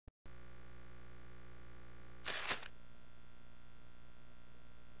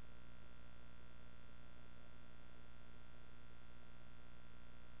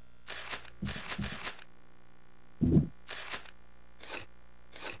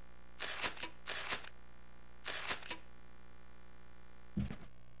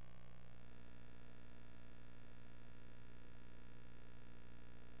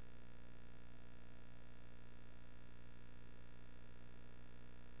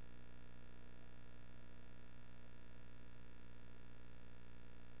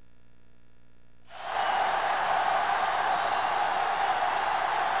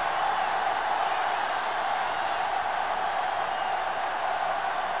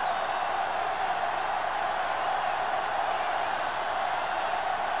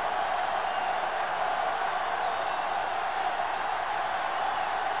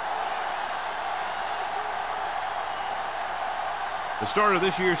The start of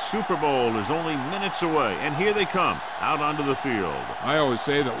this year's Super Bowl is only minutes away, and here they come, out onto the field. I always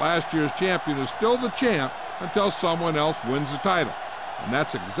say that last year's champion is still the champ until someone else wins the title. And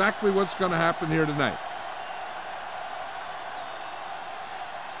that's exactly what's going to happen here tonight.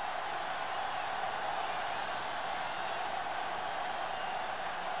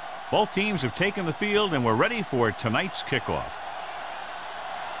 Both teams have taken the field, and we're ready for tonight's kickoff.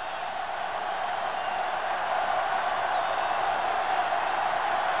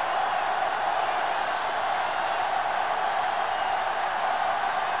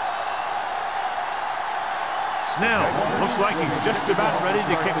 Snell looks like he's just about ready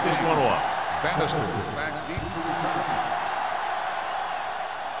to kick this one off. Bannister back deep to return.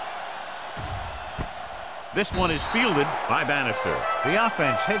 This one is fielded by Bannister. The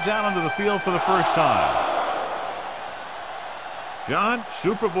offense heads out onto the field for the first time. John,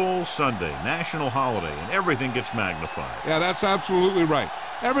 Super Bowl Sunday, national holiday, and everything gets magnified. Yeah, that's absolutely right.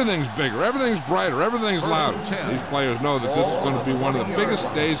 Everything's bigger, everything's brighter, everything's louder. These players know that this is going to be one of the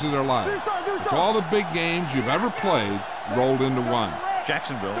biggest days of their lives. It's all the big games you've ever played rolled into one.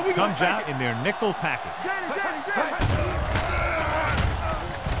 Jacksonville comes out in their nickel package.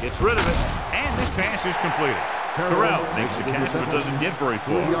 Gets rid of it, and this pass is completed. Terrell makes the catch but doesn't get very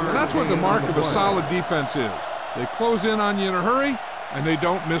far. And that's what the mark of a solid defense is. They close in on you in a hurry, and they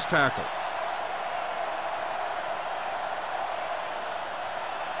don't miss tackle.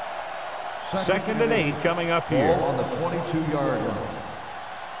 Second and 8 coming up here. Ball on the 22-yard line.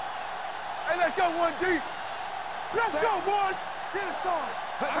 Hey, let's go one deep. Let's go, boys. Get it started.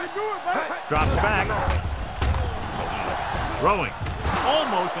 I do it, man. Drops back. Throwing.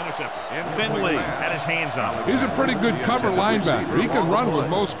 Almost intercepted. And Finley had his hands on it. He's a pretty good cover linebacker. He can run with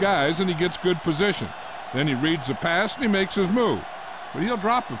most guys, and he gets good position. Then he reads the pass, and he makes his move. But he'll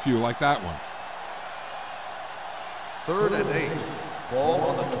drop a few like that one. 3rd and 8. Ball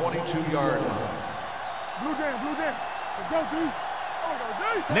on the 22-yard line. Blue down. Let's go, dude.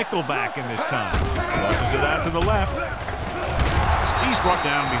 Nickelback in this time. Crosses it out to the left. He's brought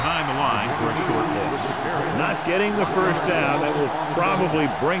down behind the line for a short loss. Not getting the first down. That will probably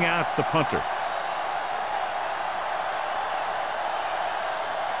bring out the punter.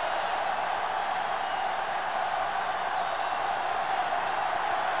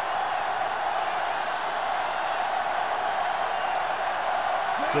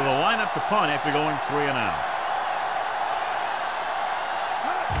 So they'll line up to punt after going 3 and out.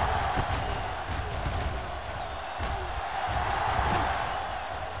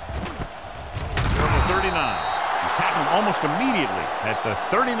 Number 39. He's tackled almost immediately at the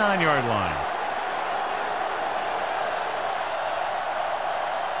 39-yard line.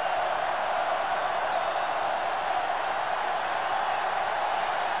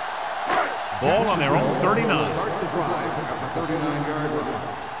 Ball on their own 39. Start the drive at the 39-yard line.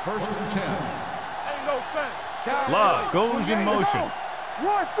 1st and 10. Ain't no thing. Love goes in motion.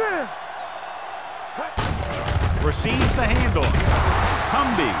 Watch in. Receives the handoff.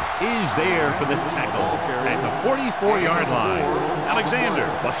 Humby is there for the tackle at the 44-yard line. Alexander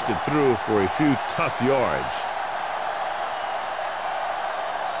busted through for a few tough yards.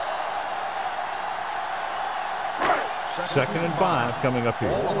 Second and 5 coming up here.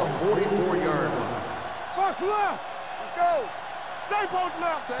 Ball on the 44-yard line. Box left. Let's go. Stay both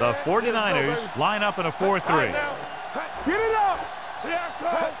left. The 49ers line up in a 4-3. Get it up. Here it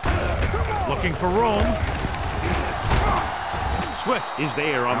comes. Looking for room. Swift is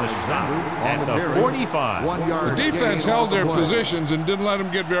there on the stop at the 45. 1 yard. The defense held their positions and didn't let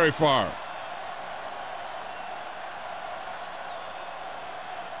them get very far.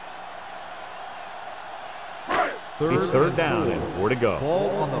 It's 3rd down and 4 to go. Ball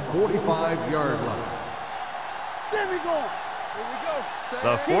on the 45-yard line. There we go. Here we go.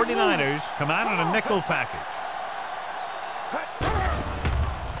 The 49ers come out in a nickel package.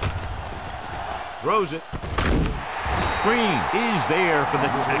 Throws it. Green is there for the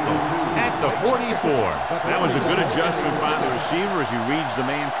tackle at the 44. That was a good adjustment by the receiver as he reads the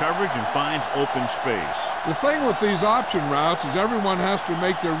man coverage and finds open space. The thing with these option routes is everyone has to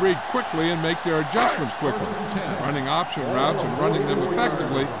make their read quickly and make their adjustments quickly. Running option routes and running them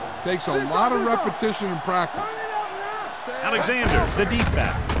effectively takes a lot of repetition and practice. Alexander, the deep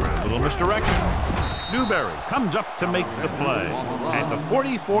back. A little misdirection. Newberry comes up to make the play at the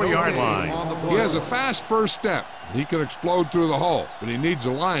 44-yard line. He has a fast first step. He can explode through the hole, but he needs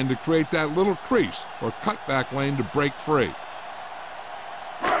a line to create that little crease or cutback lane to break free.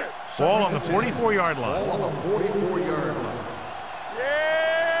 Ball on the 44-yard line. Ball on the 44-yard line.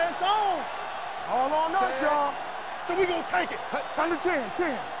 Yeah, it's on. All on us, y'all. So we gonna take it. Under 10.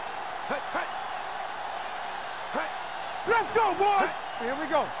 Let's go, boys. Here we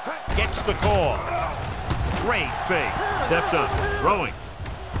go. Gets the call. Great fake. Steps up. Throwing.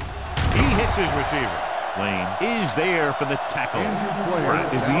 He hits his receiver. Lane is there for the tackle.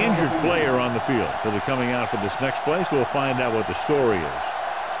 Pratt is the injured player on the field. He'll be coming out for this next play, so we'll find out what the story is.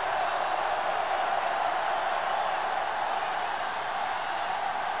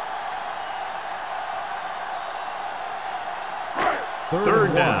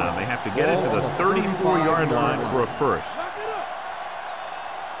 Third down. They have to get it to the 34-yard line for a first.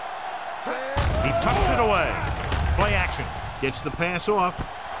 He tucks it away. Play action. Gets the pass off.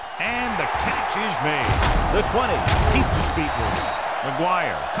 And the catch is made. The 20 keeps his feet moving.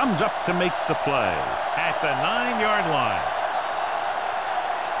 McGuire comes up to make the play at the 9-yard line.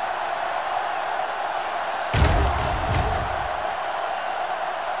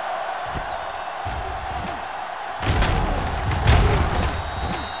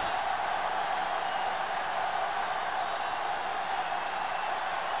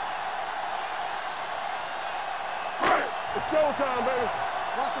 It's showtime, baby.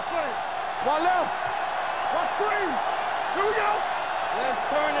 Watch the play. One left. One screen. Here we go. Let's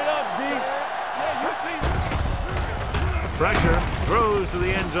turn it up, D. Yeah, you see. Pressure. Throws to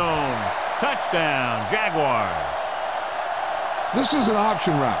the end zone. Touchdown, Jaguars. This is an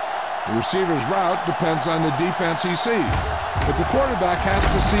option route. The receiver's route depends on the defense he sees. But the quarterback has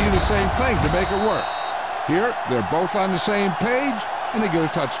to see the same thing to make it work. Here, they're both on the same page, and they get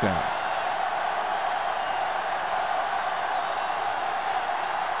a touchdown.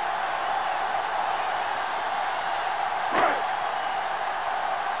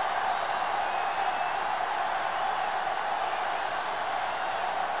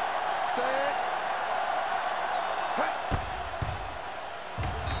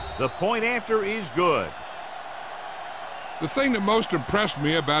 The point after is good. The thing that most impressed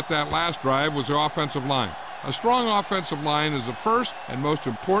me about that last drive was the offensive line. A strong offensive line is the first and most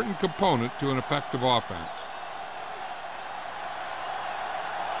important component to an effective offense.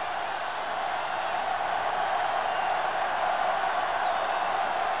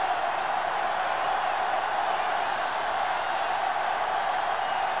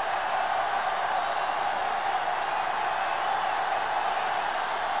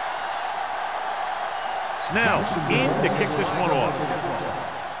 Snell in to kick this one off.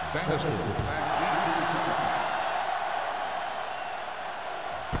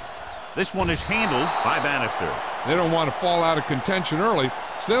 This one is handled by Bannister. They don't want to fall out of contention early,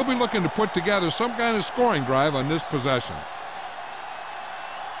 so they'll be looking to put together some kind of scoring drive on this possession.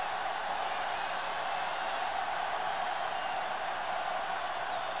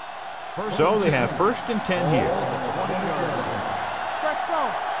 So they have 1st and 10 here. Let's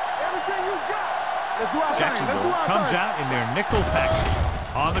go. Everything you got. Let's do our thing. Jacksonville comes out in their nickel package.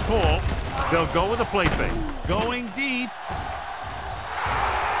 On the call, they'll go with a play fake. Going deep.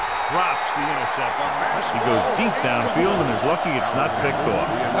 Drops the interception. He goes deep downfield and is lucky it's not picked off.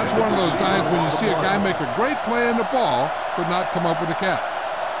 That's one of those times when you see a guy make a great play on the ball, but not come up with a catch.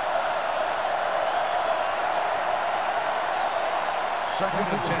 2nd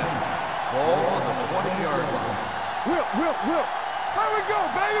and 10. Ball on the 20-yard line. Whip. There we go,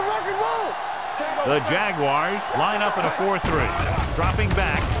 baby. Rock and roll. The Jaguars line up in a 4-3. Dropping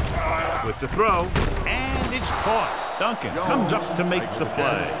back with the throw, and it's caught. Duncan comes up to make the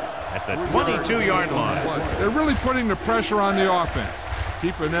play at the 22-yard line. They're really putting the pressure on the offense.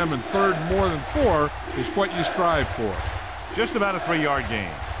 Keeping them in 3rd and more than 4 is what you strive for. Just about a 3-yard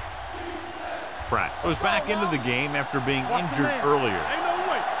gain. Pratt goes back into the game after being injured earlier. Ain't no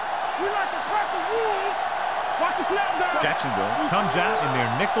way. We like to crack the rules. Watch the snap down. Jacksonville comes out in their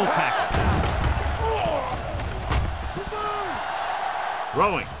nickel package.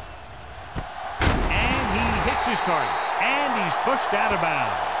 Throwing. And he hits his target. And he's pushed out of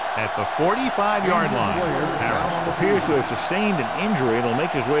bounds at the 45-yard line. Harris appears to have sustained an injury and will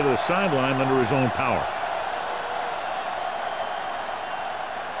make his way to the sideline under his own power.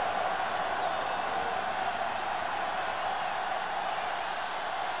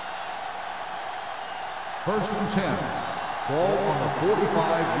 First and 10. Ball on the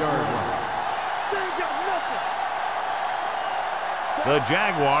 45-yard line. They ain't got nothing. The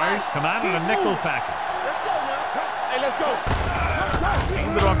Jaguars come out in a nickel package. Let's go now. Hey, let's go.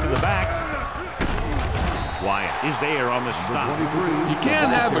 Hand it off to the back. Wyatt is there on the stop. You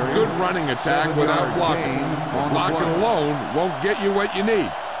can't have a good running attack without blocking. Blocking alone won't get you what you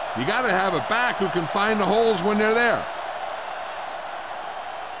need. You got to have a back who can find the holes when they're there.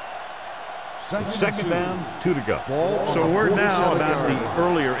 Second down, 2 to go. So word now about the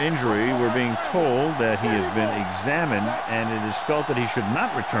earlier injury. We're being told that he has been examined and it is felt that he should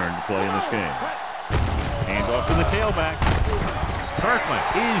not return to play in this game. Hand Off to the tailback. Kirkland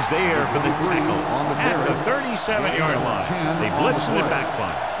is there for the tackle at the 37-yard line. They blitz and it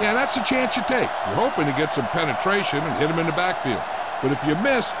backfire. Yeah, that's a chance you take. You're hoping to get some penetration and hit him in the backfield. But if you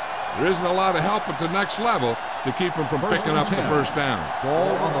miss, there isn't a lot of help at the next level to keep him from picking up the first down.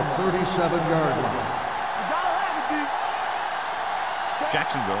 Ball on the 37-yard line.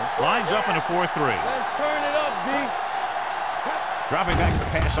 Jacksonville lines up in a 4-3. Let's turn it up, D. Dropping back to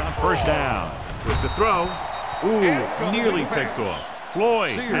pass on first down. With the throw. Ooh, nearly picked off.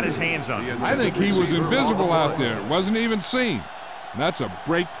 Floyd had his hands on it. I think he was invisible out there. Wasn't even seen. And that's a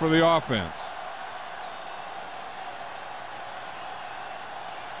break for the offense.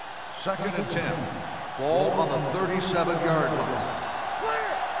 Second and 10. Ball on the 37-yard line.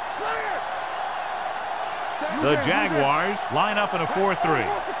 The Jaguars line up in a 4-3.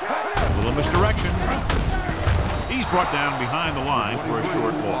 A little misdirection. He's brought down behind the line for a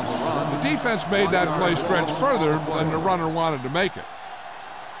short loss. The defense made that play stretch further than the runner wanted to make it.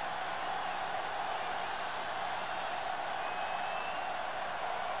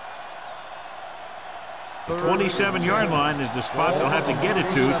 The 27-yard line is the spot they'll have to get it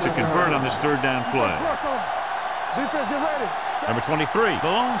to convert on this third down play. Defense, get ready. Number 23,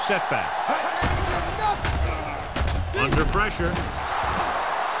 the lone setback. Under pressure.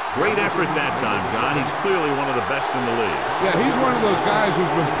 Great effort that time, John. He's clearly one of the best in the league. Yeah, he's one of those guys who's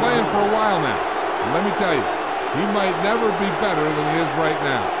been playing for a while now. And let me tell you, he might never be better than he is right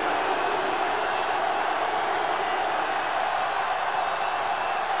now.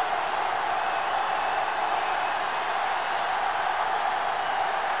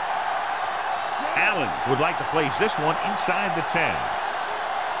 Allen would like to place this one inside the 10.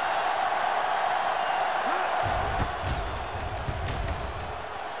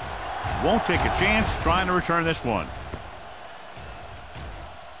 Won't take a chance trying to return this one.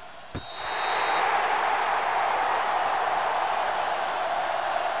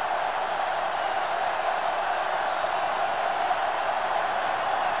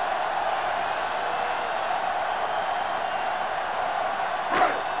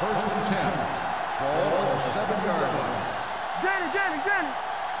 First and 10. Ball on the 7-yard line. Danny.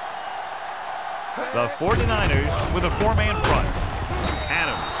 The 49ers with a 4-man front.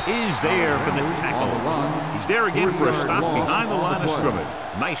 Adams is there for the tackle. He's there again for a stop behind the line of scrimmage.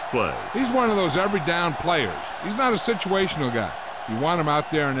 Nice play. He's one of those every down players. He's not a situational guy. You want him out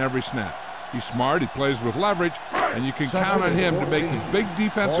there in every snap. He's smart, he plays with leverage, and you can count on him to make the big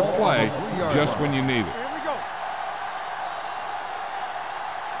defensive play just when you need it.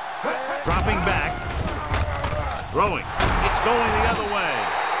 Dropping back. Throwing. It's going the other way.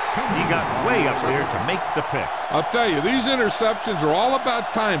 He got way up there to make the pick. I'll tell you, these interceptions are all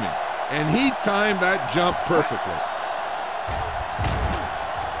about timing, and he timed that jump perfectly.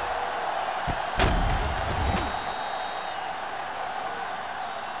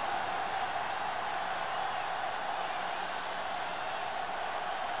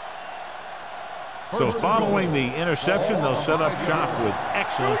 So following the interception, they'll set up shop with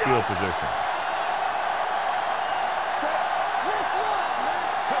excellent field position.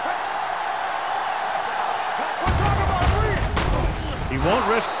 He won't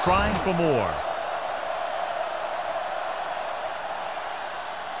risk trying for more.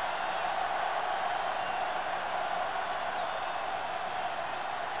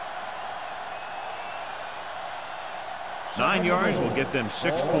 Nine yards will get them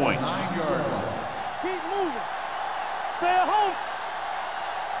 6 points. Keep moving. Stay at home.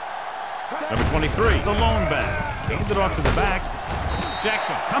 Number 23, the lone back. Handed off to the back.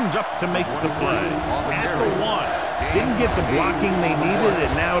 Jackson comes up to make the play. At the 1. Didn't get the blocking they needed,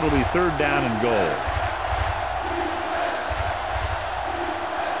 and now it'll be third down and goal.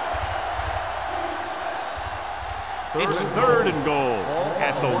 It's third and goal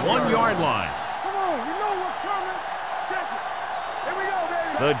at the 1-yard line. Come on, you know what's coming. Check it. Here we go,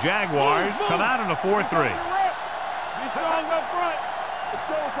 baby. The Jaguars come out in a 4-3. Be strong up front. It's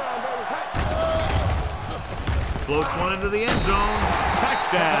showtime, baby. Floats one into the end zone.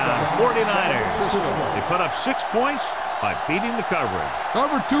 Touchdown, 49ers. They put up 6 points by beating the coverage.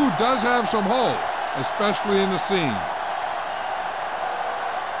 Cover 2 does have some holes, especially in the seam.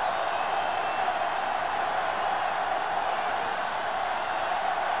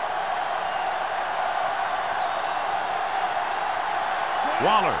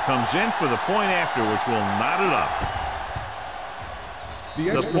 Waller comes in for the point after, which will knot it up.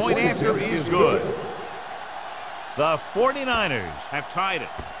 The point after is good. The 49ers have tied it.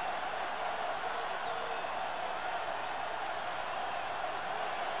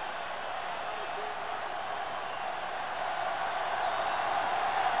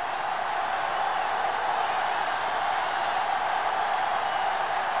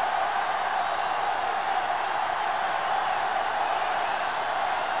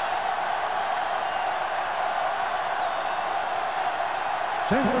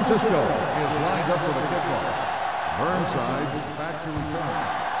 San Francisco is lined up for the kickoff. Burnside's back to return.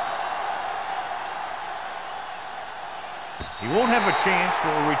 He won't have a chance for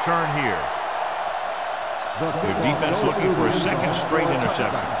a return here. Their defense looking for a second straight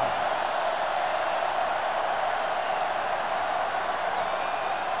interception.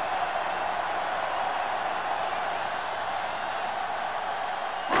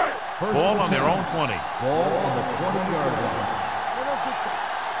 Ball on their own 20. Ball on the 20-yard line.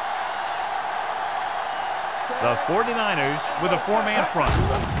 The 49ers with a four-man front.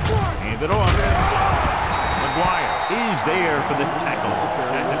 Hand it off. McGuire is there for the tackle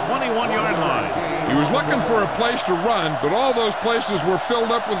at the 21-yard line. He was looking for a place to run, but all those places were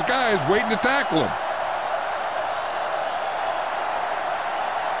filled up with guys waiting to tackle him.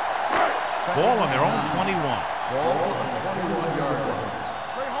 Ball on their own 21. Ball on the 21-yard line.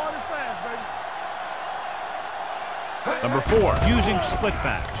 Number 4, using split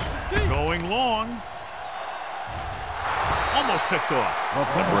backs. Going long. Almost picked off.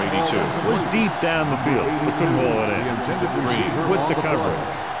 Number 82 was deep down the field, but couldn't haul it in. Green with the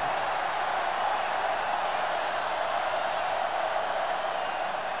coverage.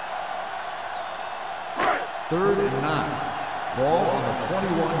 Third and 9. Ball on the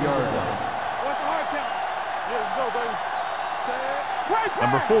 21-yard line.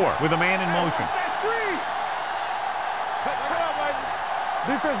 Number 4 with a man in motion.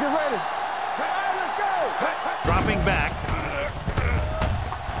 Defense, get ready. Let's go. Dropping back.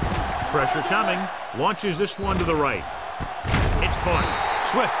 Pressure coming. Launches this one to the right. It's caught.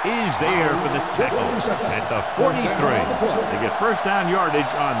 Swift is there for the tackle at the 43. They get first down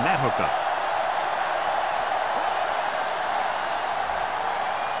yardage on that hookup.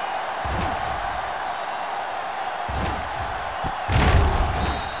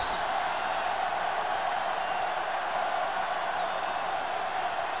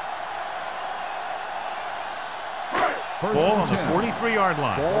 Ball on the 43-yard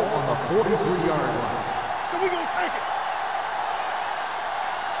line. Ball on the 43-yard line. So we're going to take it.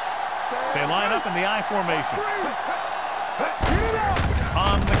 They line up in the I formation.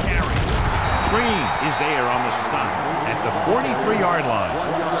 On the carry. Green is there on the stop at the 43-yard line.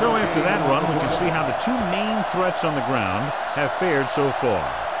 So after that run, we can see how the two main threats on the ground have fared so far.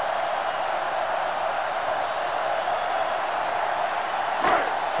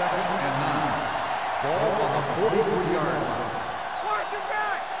 Second and 9. Ball on the 43-yard line.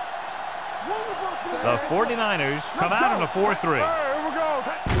 The 49ers come out on a 4-3. Here we go.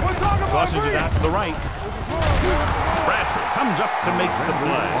 Tosses it out to the right. Bradford comes up to make the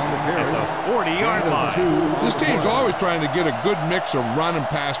play at the 40-yard line. This team's always trying to get a good mix of run and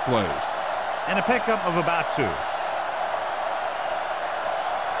pass plays. And a pickup of about 2.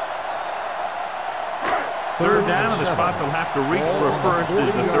 Third down, and the spot they'll have to reach for a first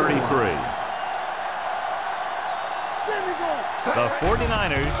is the 33. The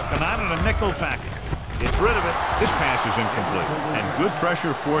 49ers come out in a nickel package. Gets rid of it. This pass is incomplete. And good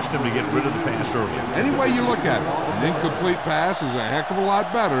pressure forced him to get rid of the pass early. Any way you look at it, an incomplete pass is a heck of a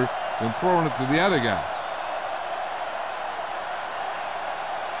lot better than throwing it to the other guy.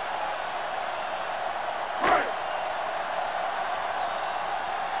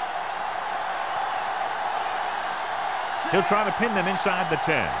 He'll try to pin them inside the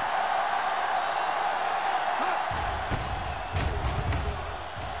 10.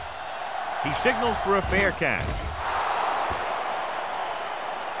 He signals for a fair catch.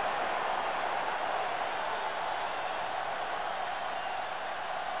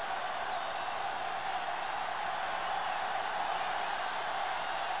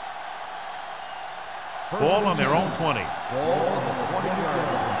 Ball on their own 20. Ball on the 20-yard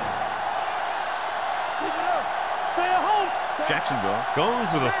line. Jacksonville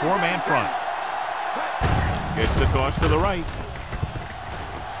goes with a four-man front. Gets the toss to the right.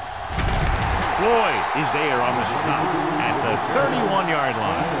 Floyd is there on the stop at the 31-yard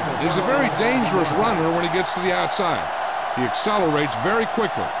line. He's a very dangerous runner when he gets to the outside. He accelerates very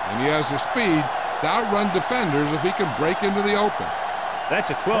quickly, and he has the speed to outrun defenders if he can break into the open.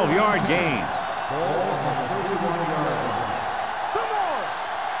 That's a 12-yard gain. Ball on the 31-yard line.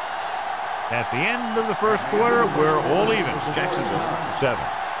 At the end of the first quarter, we're all evens. Jacksonville 7,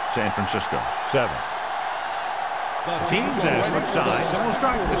 San Francisco 7. The teams have switched sides, and we'll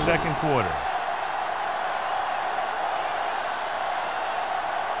start the second quarter.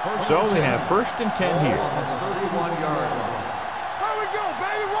 So they have first and 10 here. On the 31-yard line. There we go,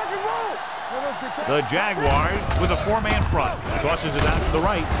 baby, rock and roll. The Jaguars with a four-man front. Tosses it out to the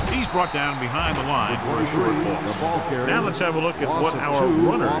right. He's brought down behind the line for a short loss. Now let's have a look at what our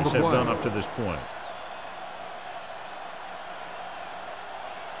runners have done up to this point.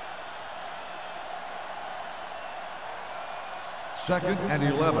 2nd and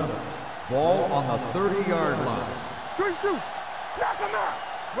 11. Ball on the 30-yard line. Good shoot. Knock him out.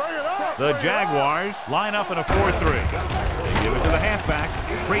 Bring it up. The Jaguars line up in a 4-3. They give it to the halfback.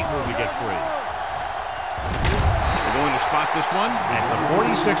 Great move to get free. They're going to spot this one at the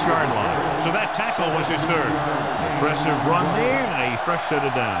 46-yard line. So that tackle was his third. Impressive run there and a fresh set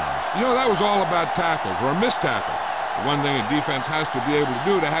of downs. You know, that was all about tackles or a missed tackle. The one thing a defense has to be able to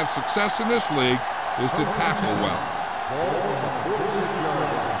do to have success in this league is to tackle well. Ball on the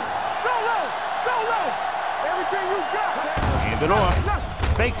 46-yard line. Go low. Go low. Everything you got. Hand it off.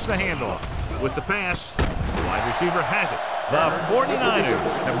 Fakes the handoff. With the pass, the wide receiver has it. The 49ers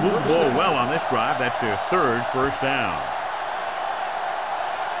have moved the ball well on this drive. That's their third first down.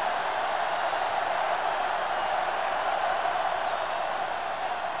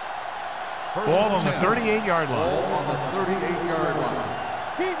 Ball on the 38-yard line. Ball on the 38-yard line.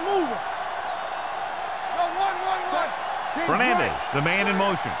 Keep moving. No, one. Keep Fernandez, right. the man in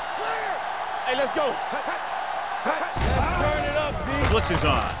motion. Hey, let's go. Let's turn it up, D. Blitz is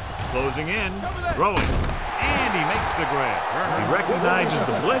on. Closing in. Throwing. And he makes the grab. He recognizes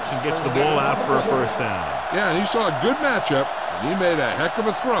the blitz and gets the ball out for a first down. Yeah, and he saw a good matchup, and he made a heck of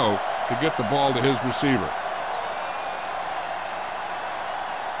a throw to get the ball to his receiver.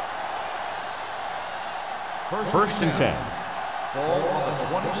 First and 10. Ball on the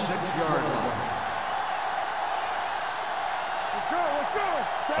 26-yard line. Let's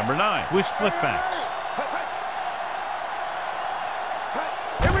go. Number 9 with split backs.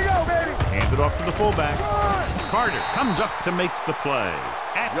 Here we go, baby. Hand it off to the fullback. Carter comes up to make the play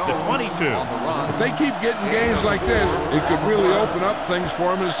at the 22. On the run. If they keep getting games like this, it could really open up things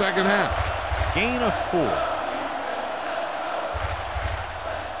for them in the second half. Gain of 4.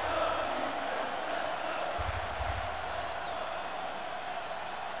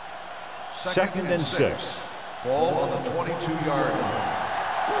 Second and 6. Ball on the 22-yard line.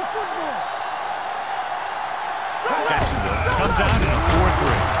 Jacksonville comes out in a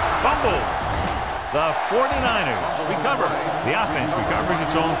 4-3. Fumble. The 49ers recover. The offense recovers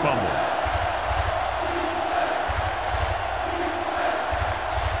its own fumble.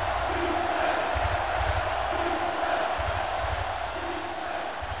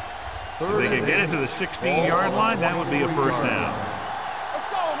 If they can get it to the 16-yard line, that would be a first down. Let's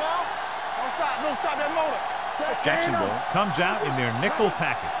go now. Don't stop that motor. Jacksonville comes out in their nickel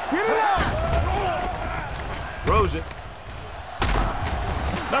package. Get it out. Throws it.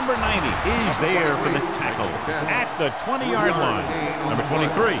 Number 90 is there for the tackle at the 20-yard line. Number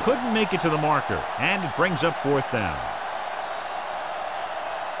 23 couldn't make it to the marker, and it brings up fourth down.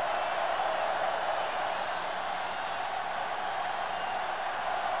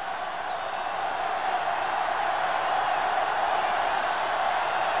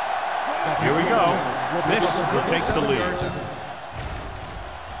 Here we go. This will take the lead.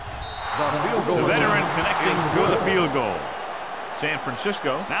 The veteran connecting for the field goal. San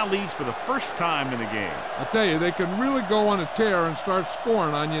Francisco now leads for the first time in the game. I tell you, they can really go on a tear and start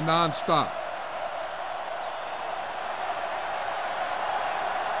scoring on you nonstop.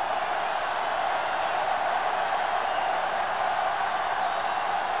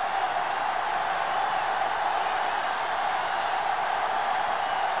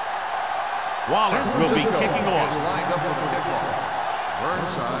 Waller will be kicking off. Lined up for the kickoff.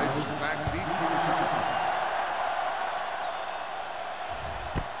 Burnside's back deep to return.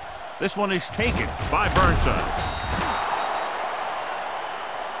 This one is taken by Burnside.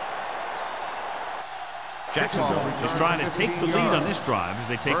 Jacksonville is trying to take the lead on this drive as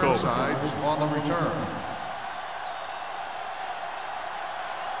they take over. Burnside's on the return.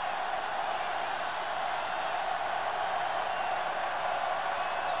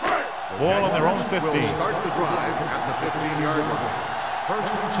 Ball on their own 15. Will start the drive at the 15-yard line.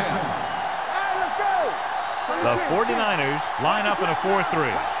 First and 10. Hey, let's go. The 49ers line up in a 4-3.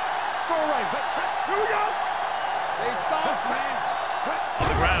 Go right. Here we go. They soft, man. On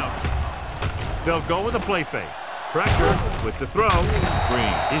the ground. They'll go with a play fake. Pressure with the throw.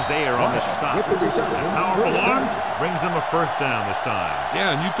 Green is there on the stop. That powerful arm brings them a first down this time.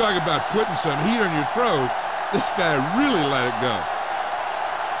 Yeah, and you talk about putting some heat on your throws. This guy really let it go.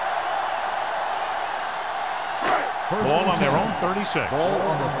 Ball on their own 36. Ball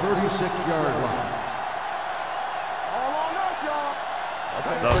on the 36-yard line. All on us, y'all.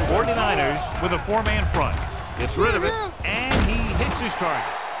 The 49ers with a four-man front. Gets rid of it, and he hits his target.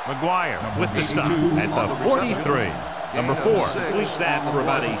 McGuire with the stop at the 43. Number 4 completes that for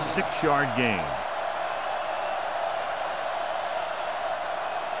about a 6-yard gain.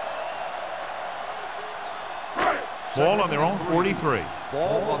 Ball on their own 43.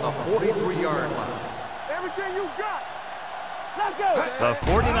 Ball on the 43-yard line. Everything you got. Let's go. The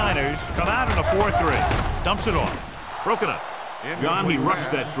 49ers come out in a 4-3. Dumps it off. Broken up. John, he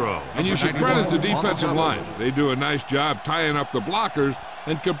rushed that throw. And you should credit the defensive line. They do a nice job tying up the blockers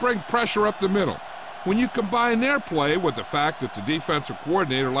and can bring pressure up the middle. When you combine their play with the fact that the defensive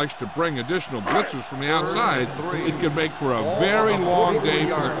coordinator likes to bring additional blitzers from the outside, it can make for a very long day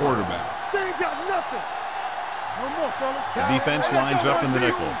for the quarterback. They ain't got nothing. No more, fellas. The defense lines up in the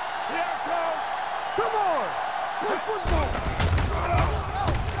nickel. Here it comes. Come on. Play football.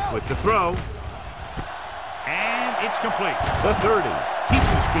 With the throw. And it's complete. The 30 keeps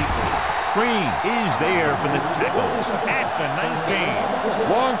his feet moving. Green is there for the tackle at the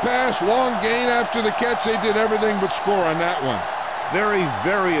 19. Long pass, long gain after the catch. They did everything but score on that one. Very,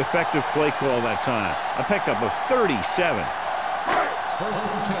 very effective play call that time. A pickup of 37. First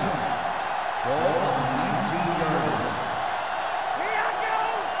and 10. Ball on the 19-yard line. Here I go.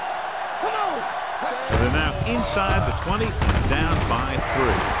 Come on. So they're now inside the 20 and down by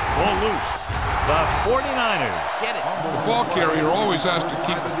 3. Ball loose. The 49ers get it. The ball carrier always has to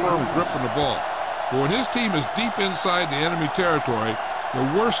keep a firm grip on the ball. But when his team is deep inside the enemy territory, the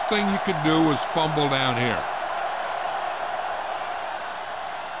worst thing you could do is fumble down here.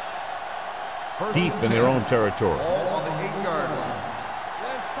 Deep in their own territory. Ball on the 8-yard line.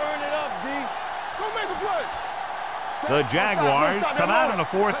 Let's turn it up, D. Go make a play. The Jaguars come out in a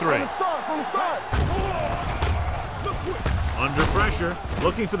 4-3. On the start. Under pressure,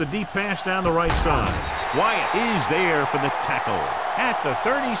 looking for the deep pass down the right side. Wyatt is there for the tackle at the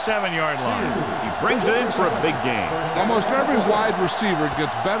 37-yard line. He brings it in for a big gain. Almost every wide receiver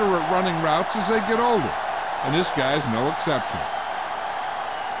gets better at running routes as they get older, and this guy's no exception.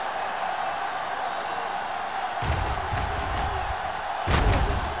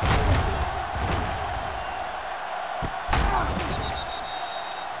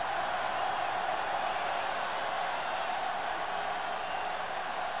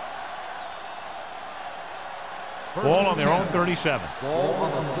 Ball on their own 37. Ball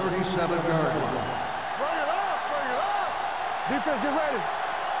on the 37-yard line. Bring it up. Defense, get ready.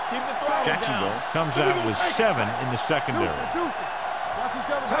 Keep the throw Jacksonville down. comes out with 7 in the secondary. Watch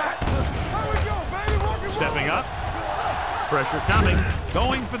each other back. Here we go, baby. Rock and Stepping roll. up. Pressure coming.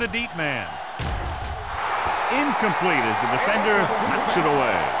 Going for the deep man. Incomplete as the defender knocks it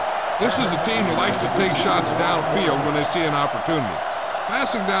away. This is a team that likes to take shots downfield when they see an opportunity.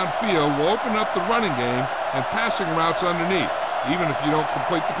 Passing downfield will open up the running game and passing routes underneath, even if you don't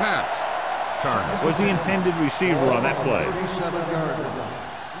complete the pass. Turner was the intended receiver on that play. 37-yard line.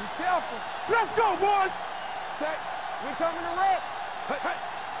 Be careful. Let's go, boys. Set. We coming to wreck.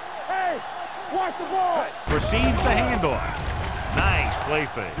 Hey, watch the ball. Receives the handoff. Nice play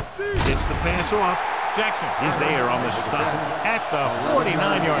fake. Gets the pass off. Jackson is there on the stop at the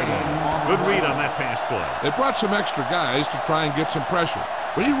 49-yard line. Good read on that pass play. They brought some extra guys to try and get some pressure,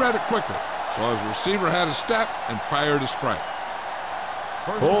 but he read it quickly, so his receiver had a step and fired a strike.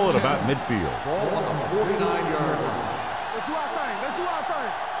 Ball at about midfield. Ball on the 49-yard line. Let's do our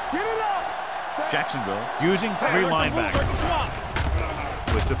thing. Get it up. Jacksonville using 3 linebackers.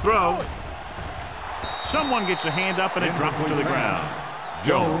 With the throw, someone gets a hand up and it drops to the ground.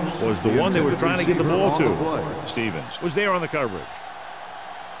 Jones was the one they were trying to get the ball to. Stevens was there on the coverage.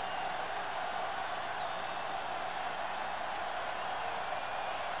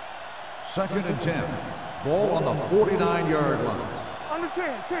 Second and 10. Ball on the 49-yard line. Under 10.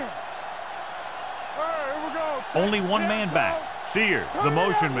 All right, here we go. Only one man back. Sears, the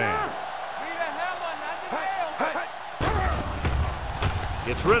motion man.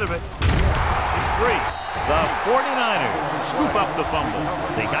 Gets rid of it. It's free. The 49ers scoop up the fumble.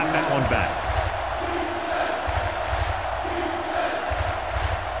 They got that one back.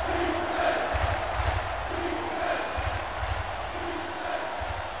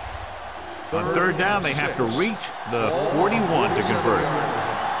 On third down, they have to reach the 41 to convert.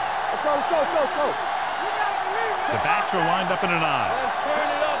 Let's go. The backs are lined up in an eye. Let's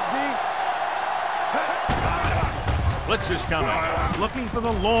turn it up, D. Blitz is coming. Looking for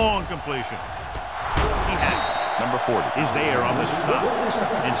the long completion. He has it. Number 40 is there on the stop.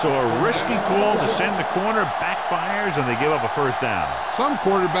 And so a risky call to send the corner backfires and they give up a first down. Some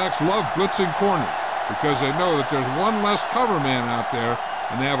quarterbacks love blitzing corners because they know that there's one less cover man out there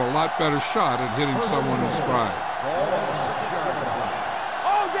and they have a lot better shot at hitting someone in stride. Ball on the 6-yard line.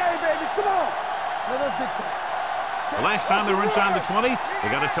 All day, baby. Come on. No, that's big time. The last time they were inside the 20, they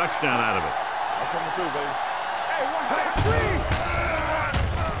got a touchdown out of it. I'm coming through, baby. Hey, watch that screen.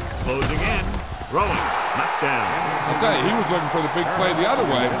 Closing in, throwing, knocked down. I'll tell you, he was looking for the big play the other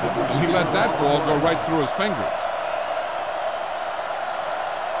way, and he let that ball go right through his finger.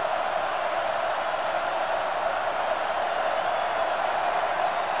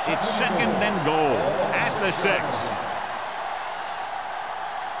 It's second and goal at the 6.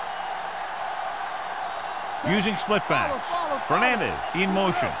 Using split backs. Fernandez in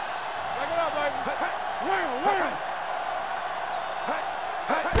motion.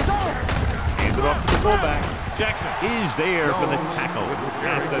 Handed off to the fullback. Jackson is there for the tackle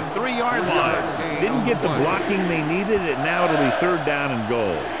at the 3-yard line. Didn't get the blocking they needed, and now it'll be third down and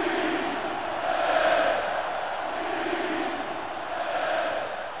goal.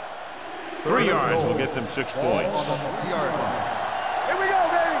 Three yards will get them 6 points. Here we go,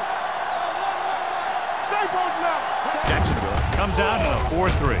 baby. Stay both now. Jacksonville comes out in a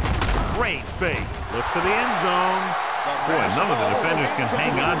 4-3. Great fake. Looks to the end zone. Boy, none of the defenders can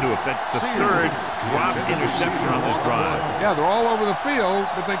hang on to it. That's the third dropped interception on this drive. Yeah, they're all over the field,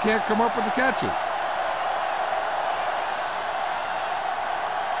 but they can't come up with the catches.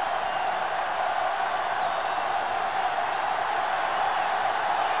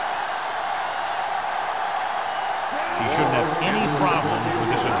 He shouldn't have any problems with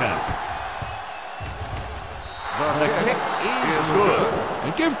this attempt. The kick is good.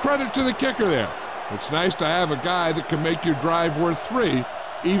 And give credit to the kicker there. It's nice to have a guy that can make your drive worth 3,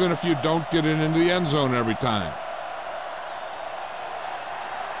 even if you don't get it into the end zone every time.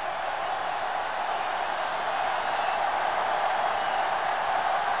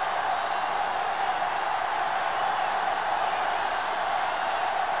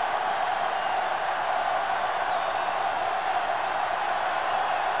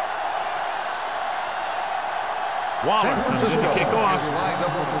 Waller comes in to kick off. Lined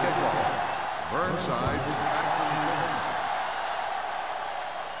up for the kickoff. Burnside's back to return.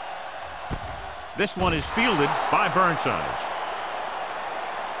 This one is fielded by Burnside.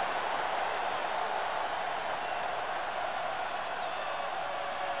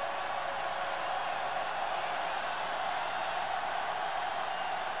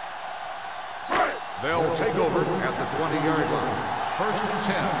 They'll take over at the 20-yard line. First and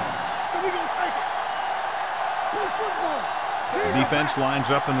 10. So we gonna take it. Play football. Defense lines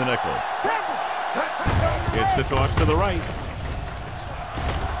up in the nickel. Gets the toss to the right.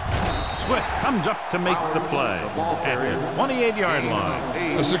 Swift comes up to make the play at the 28-yard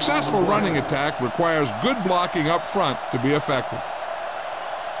line. A successful running attack requires good blocking up front to be effective.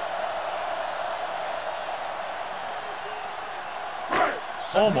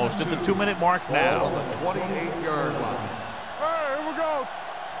 Almost at the 2-minute mark Ball now. on the 28-yard line. Hey, here we go.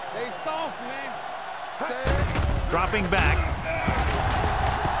 They soft, man. Dropping back.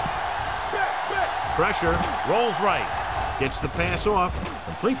 Pressure. Rolls right. Gets the pass off.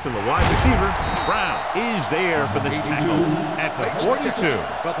 Complete to the wide receiver. Brown is there for the tackle at the 42.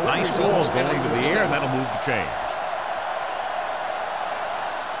 Nice ball going to the air, and that'll move the chain.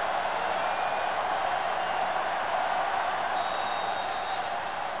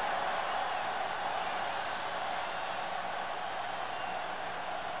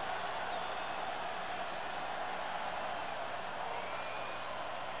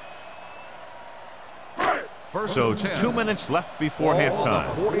 So 2 minutes left before halftime.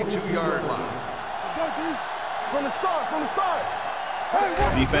 42-yard line. From the start, from the start.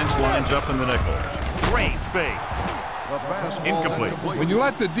 Defense lines up in the nickel. Great fake. The pass ball's Incomplete. When you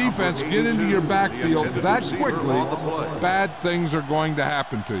let the defense get into your backfield that quickly, bad things are going to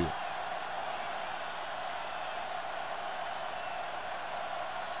happen to you.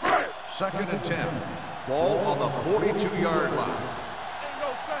 Second and 10. Ball on the 42-yard line. Ain't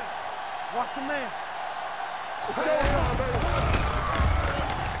no thing. Watch a man.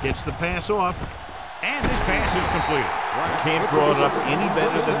 Gets the pass off. And this pass is completed. Can't draw it up any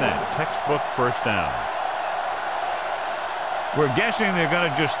better than that. Textbook first down. We're guessing they're going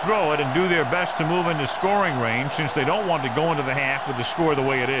to just throw it and do their best to move into scoring range since they don't want to go into the half with the score the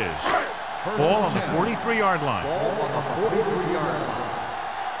way it is. Ball on the 43-yard line. Ball on the 43-yard line.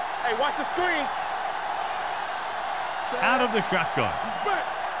 Hey, watch the screen. Out of the shotgun.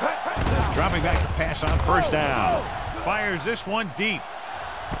 Dropping back to pass on first down. Fires this one deep.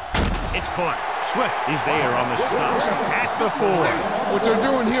 It's caught. Swift is there on the stop at the 4. What they're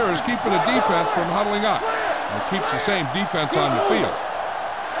doing here is keeping the defense from huddling up. It keeps the same defense on the field.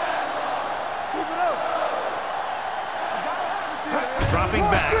 Dropping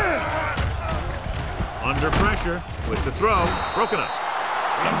back. Under pressure with the throw. Broken up.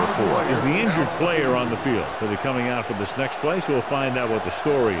 Number 4 is the injured player on the field. He'll be coming out for this next play, so we'll find out what the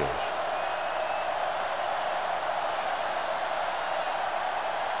story is.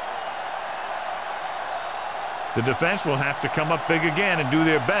 The defense will have to come up big again and do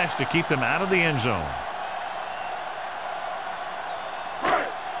their best to keep them out of the end zone.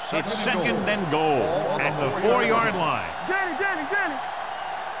 It's second and goal at the 4-yard line. Danny.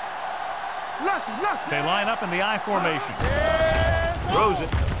 They line up in the I formation. Throws it.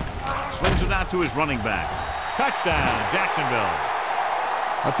 Swings it out to his running back. Touchdown, Jacksonville.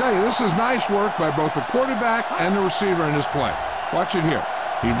 I'll tell you, this is nice work by both the quarterback and the receiver in this play. Watch it here.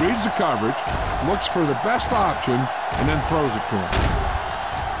 He reads the coverage, looks for the best option, and then throws it to him.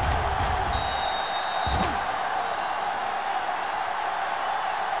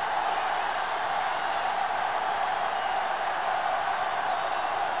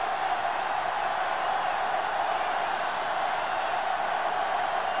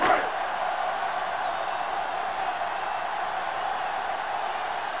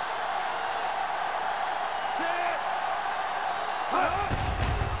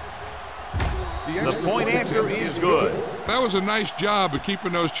 The point after is good. That was a nice job of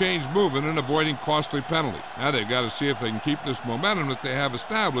keeping those chains moving and avoiding costly penalties. Now they've got to see if they can keep this momentum that they have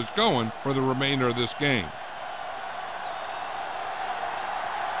established going for the remainder of this game.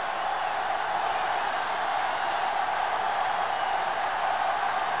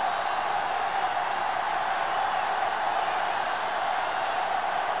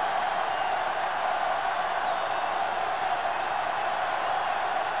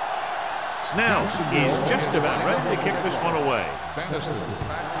 Snell is just about ready to kick this one away.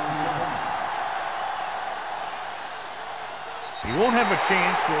 He won't have a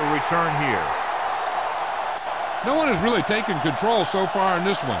chance for a return here. No one has really taken control so far in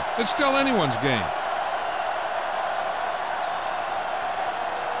this one. It's still anyone's game.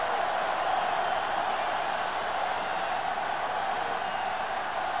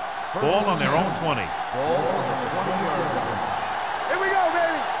 Ball on their own 20. Ball on the 20-yard line. Here we go,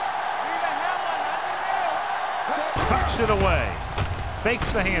 baby. Tucks it away.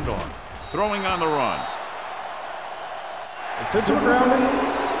 Fakes the handoff. Throwing on the run. Attention grounding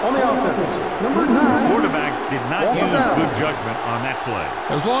on the offense. Number 9. Quarterback did not use good judgment on that play.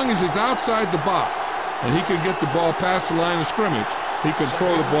 As long as he's outside the box and he can get the ball past the line of scrimmage, he can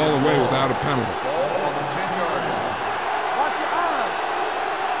throw the ball away without a penalty. Ball on the 10-yard line. Watch your eyes.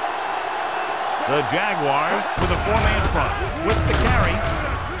 The Jaguars with a four-man front. With the carry,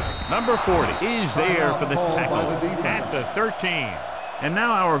 number 40 is there for the tackle at the 13. And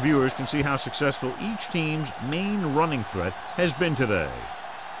now our viewers can see how successful each team's main running threat has been today.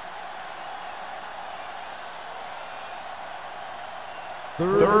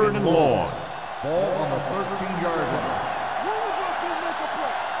 Third and long. Ball on the 13-yard line.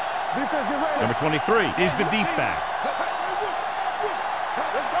 Defense, get ready. Number 23 is the deep back.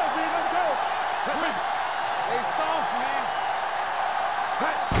 Let's go, B. Let's go. Hey, soft, man.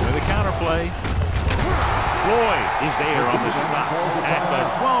 With a counter play. Floyd is there on the stop at the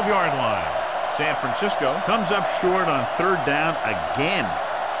 12-yard line. San Francisco comes up short on third down again.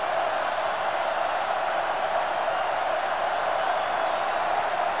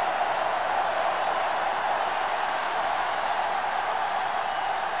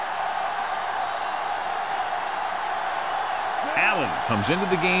 Allen comes into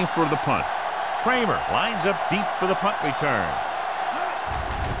the game for the punt. Kramer lines up deep for the punt return.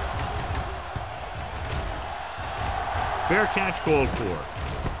 Fair catch called for.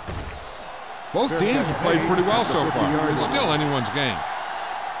 Both teams have played pretty well so far. It's still anyone's game.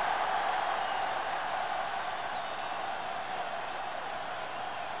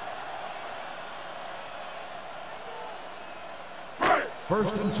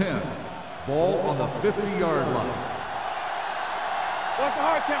 First and 10. Ball on the 50-yard line. What's the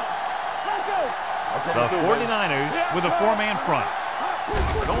hard count? Let's go. The 49ers with a four-man front.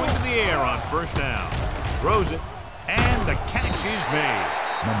 Going to the air on first down. Throws it, and the catch is made.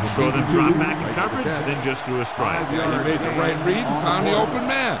 You saw them drop back in coverage, then just threw a strike. He made the right read and found the open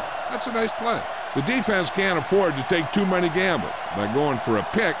man. That's a nice play. The defense can't afford to take too many gambles by going for a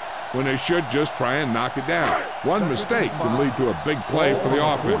pick when they should just try and knock it down. One mistake can lead to a big play for the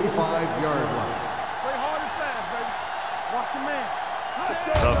offense. 45-yard line. Play hard and fast, baby. Watch your man.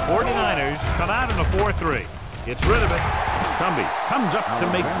 The 49ers come out in a 4-3. Gets rid of it. Cumby comes up to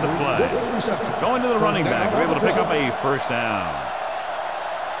make the play. Going to the running back. We're able to pick up a first down.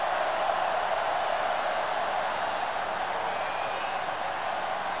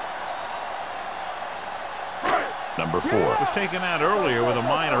 Number 4 was taken out earlier with a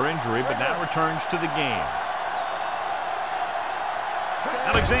minor injury, but now returns to the game.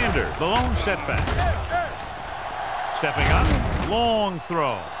 Alexander, the lone setback. Stepping up, long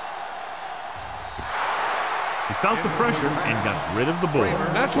throw. He felt the pressure and got rid of the ball.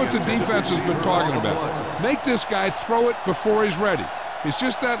 That's what the defense has been talking about. Make this guy throw it before he's ready. It's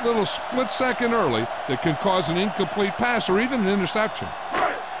just that little split second early that can cause an incomplete pass or even an interception.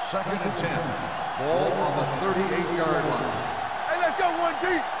 Second and 10. Ball on the 38-yard line. Hey, let's go, 1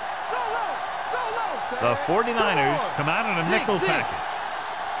 deep. Go, go. The 49ers come out in a nickel package.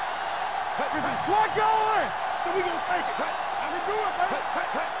 Slot going. So we gonna take it. I can do it, baby.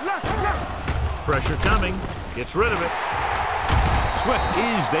 Left. Pressure coming. Gets rid of it. Swift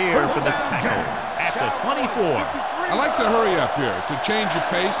is there for the tackle at the 24. I like the hurry up here. It's a change of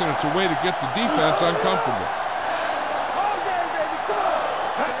pace, and it's a way to get the defense uncomfortable.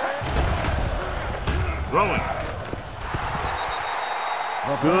 Throwing.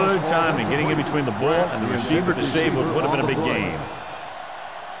 Good timing, getting in between the ball and the receiver to save what would have been a big game.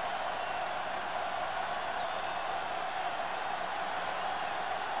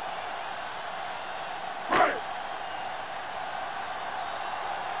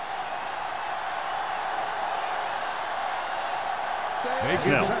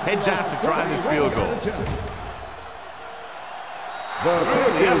 Snell heads out to try this field goal. Through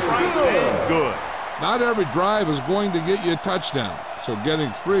the uprights and good. Not every drive is going to get you a touchdown, so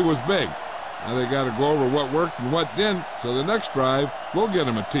getting 3 was big. Now they got to go over what worked and what didn't, so the next drive will get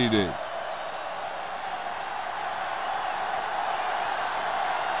them a TD.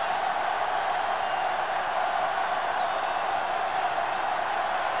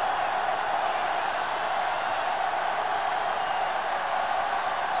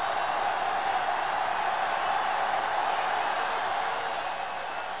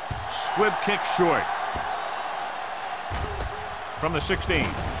 Squib kick short. From the 16. The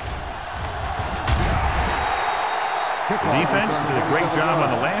defense did a great job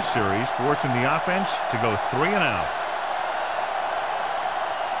on the last series, forcing the offense to go 3 and out.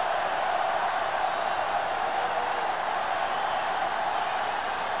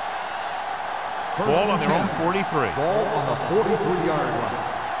 Ball on their own 43. Ball on the 43-yard line.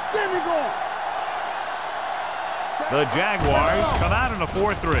 There we go. The Jaguars come out in a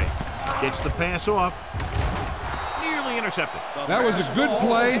 4-3. Gets the pass off. Nearly intercepted. That was a good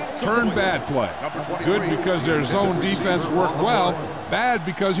play, turned bad play. Good because their zone defense worked well. Bad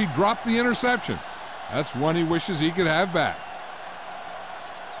because he dropped the interception. That's one he wishes he could have back.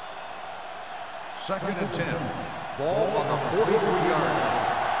 2nd and 10. Ball on the 43-yard line.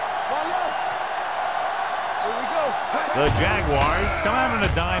 Here we go. The Jaguars come out in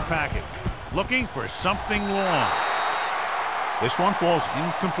a dime package, looking for something long. This one falls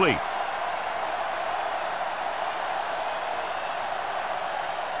incomplete.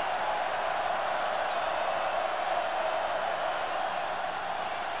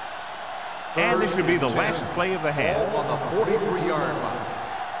 And this should be the last play of the half. Ball on the 43-yard line.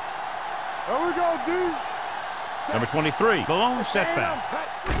 There we go, dude. Number 23, the lone setback.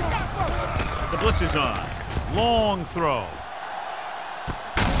 The blitz is on. Long throw.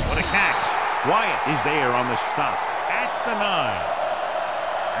 What a catch. Wyatt is there on the stop at the 9.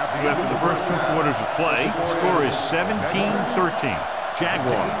 So after the first 2 quarters of play, the score is 17-13.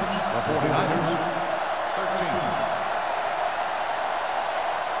 Jaguars. The 49ers, 13.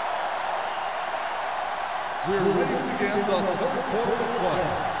 We're ready to begin the 3rd quarter of play.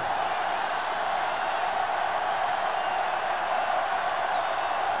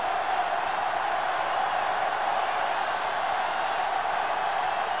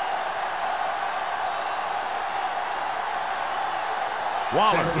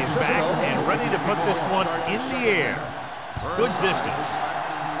 Waller is back and ready to put this one in the air. Good distance.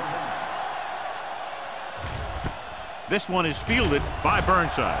 This one is fielded by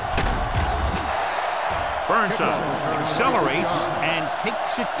Burnside. Burnside accelerates and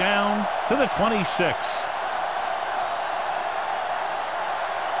takes it down to the 26.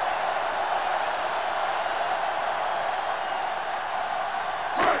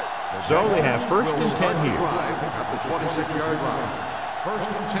 So they have 1st and 10 here. At the 26-yard line.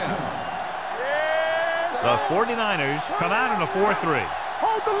 1st and 10. The 49ers come out in a 4-3.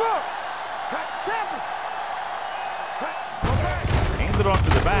 Hold the look. Hand it off to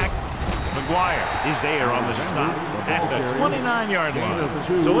the back. McGuire is there on the stop at the 29-yard line.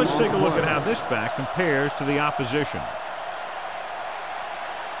 So let's take a look at how this back compares to the opposition.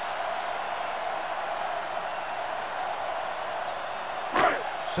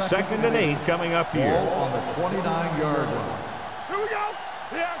 Second and 8 coming up here. Ball on the 29-yard line. Here we go.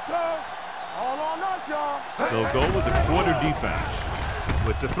 Here it comes. All on us, y'all. They'll go with the quarter defense.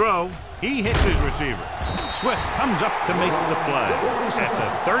 With the throw, he hits his receiver. Swift comes up to make the play at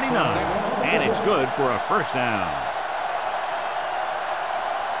the 39, and it's good for a 1st down.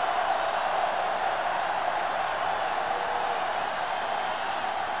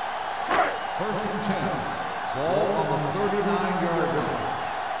 First and 10. Ball on the 39-yard line.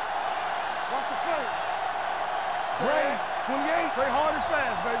 Watch the play. Ray, 28. Play hard and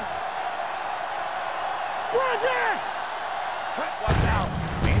fast, baby. Run again. Watch out.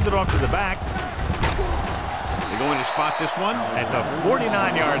 Hand it off to the back. They're going to spot this one at the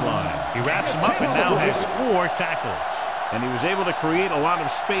 49-yard line. He wraps him up and now has 4 tackles. And he was able to create a lot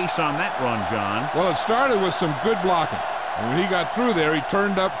of space on that run, John. Well, it started with some good blocking. And when he got through there, he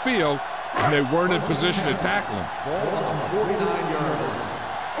turned upfield, and they weren't in position to tackle him. Ball on the 49-yard line.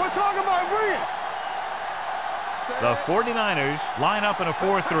 We're talking about bring it. The 49ers line up in a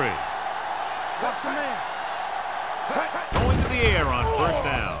 4-3. Watch the man. Going to the air on first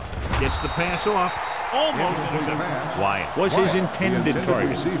down. Gets the pass off. Almost intercepted. Wyatt was his intended target.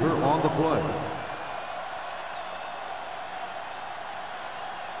 Receiver on the play.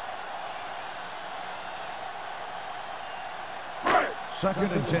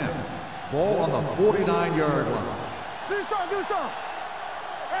 Second and 10. Ball on the 49-yard line. Do something.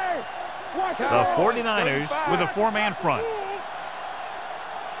 Hey, watch The out. 49ers with a 4-man front.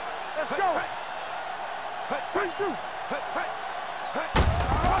 Let's go. Hey, shoot.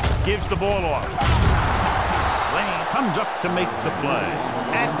 Gives the ball off. Lane comes up to make the play.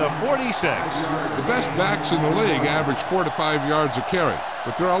 At the 46. The best backs in the league average 4 to 5 yards a carry.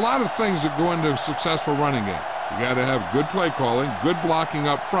 But there are a lot of things that go into a successful running game. You got to have good play calling, good blocking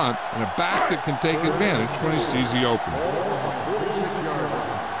up front, and a back that can take advantage when he sees the opening.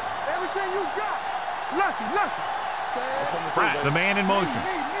 Everything you got. Lucky. Pratt, the man in motion.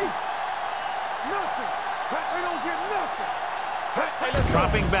 Nothing. They don't get nothing.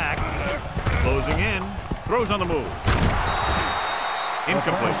 Dropping back. Closing in. Throws on the move.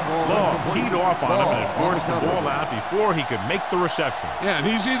 Incomplete. Long teed off on him and it forced the ball out before he could make the reception. Yeah, and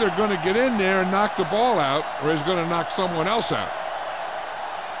he's either going to get in there and knock the ball out, or he's going to knock someone else out.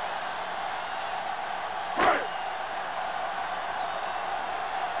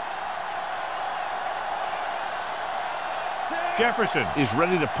 Jefferson is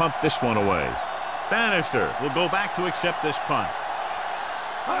ready to punt this one away. Bannister will go back to accept this punt.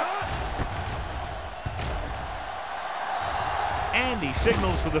 And he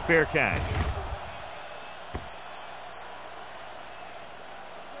signals for the fair catch.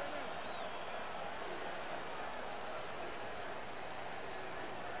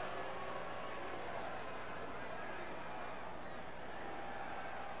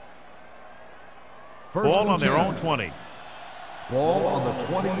 Ball on their own 20. Ball on the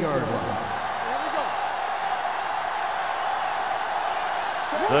 20-yard line.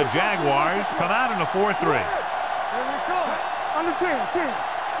 The Jaguars come out in a 4-3. Here we come. Under 10. Let's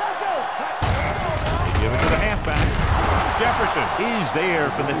go. They give it to the halfback. Jefferson is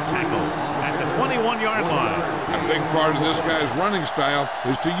there for the tackle at the 21-yard line. A big part of this guy's running style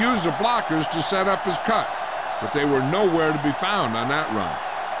is to use the blockers to set up his cut. But they were nowhere to be found on that run.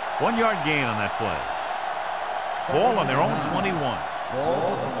 1-yard gain on that play. Ball on their own 21. Ball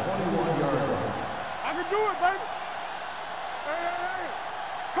on the 21-yard line. I can do it, baby. Hey.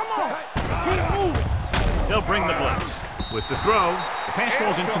 Come on. Keep moving. They'll bring the blitz. With the throw, the pass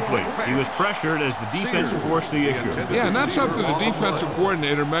falls incomplete. He was pressured as the defense forced the issue. Yeah, and that's something the defensive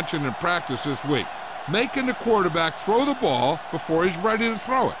coordinator mentioned in practice this week. Making the quarterback throw the ball before he's ready to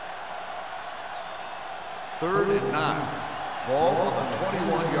throw it. 3rd and 9. Ball on the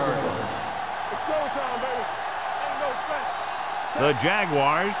 21-yard line. It's showtime, baby. Ain't no fight. The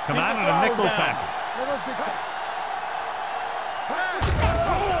Jaguars come out in a nickel package. Let us get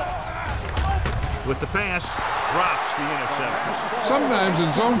With the pass, drops the interception. Sometimes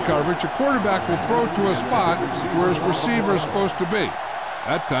in zone coverage, a quarterback will throw to a spot where his receiver is supposed to be.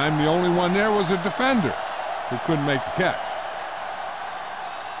 That time, the only one there was a defender who couldn't make the catch.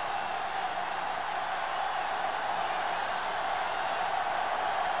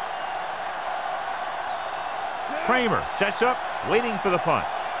 Kramer sets up, waiting for the punt.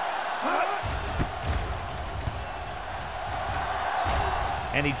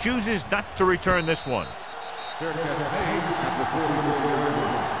 And he chooses not to return this one. Fair catch made at the 44-yard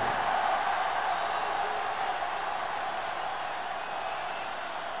line.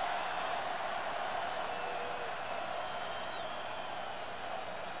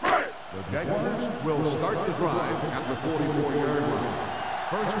 The Jaguars will start the drive at the 44-yard line.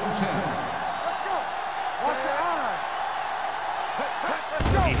 1st and 10. Let's go. Watch your eyes. Let's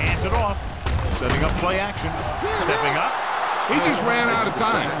go. He hands it off, setting up play action, stepping up. He just ran out of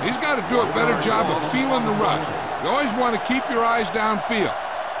time. He's got to do a better job of feeling the rush. You always want to keep your eyes downfield.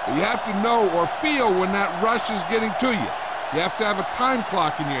 But you have to know or feel when that rush is getting to you. You have to have a time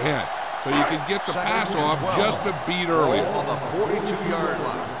clock in your head so you can get the pass off just a beat earlier. On the 42-yard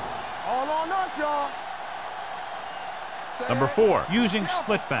line. All on us, y'all. Number 4, using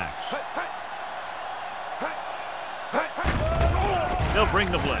split backs. They'll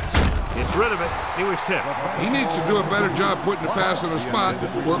bring the blitz. Gets rid of it. He was tipped. He needs to do a better job putting the pass in a spot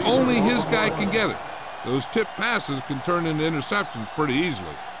where only his guy can get it. Those tip passes can turn into interceptions pretty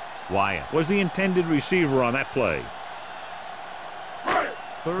easily. Wyatt was the intended receiver on that play.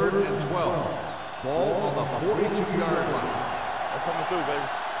 3rd and 12. Ball on the 42-yard line. I'm coming through, baby.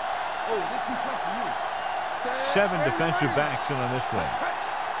 Oh, this is tough for you. 7 defensive backs in on this one.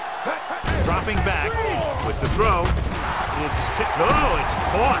 Dropping back with the throw. It's tipped. No, it's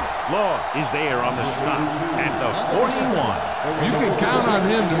caught. Law is there on the stop at the 41. You can count on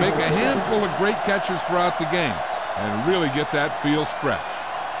him to make a handful of great catches throughout the game and really get that field stretch.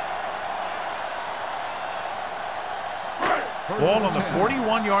 Ball on the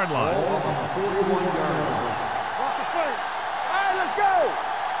 41-yard line. Ball on the 41-yard line. Walk the play. All right, let's go.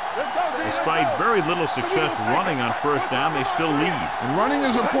 Let's go, D. Despite very little success running on first down, they still lead. And running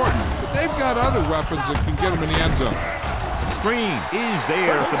is important, but they've got other weapons that can get them in the end zone. Green is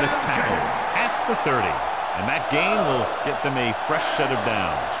there for the tackle at the 30. And that gain will get them a fresh set of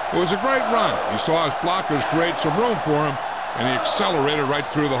downs. It was a great run. He saw his blockers create some room for him, and he accelerated right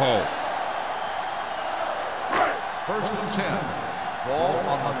through the hole. 1st and 10. Ball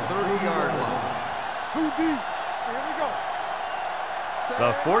on the 30-yard line. 2 deep. Here we go.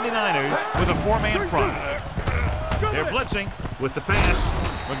 The 49ers with a 4-man front. They're blitzing with the pass.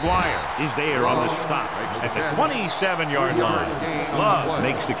 McGuire is there on the stop at the 27-yard line. Love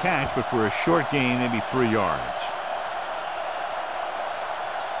makes the catch, but for a short gain, maybe 3 yards.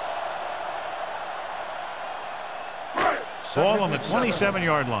 Ball on the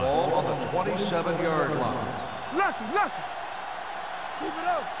 27-yard line. Ball on the 27-yard line. Lucky. Keep it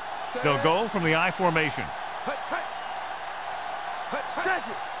up. They'll go from the I formation. Check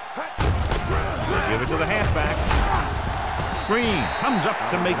it. They'll give it to the halfback. Green comes up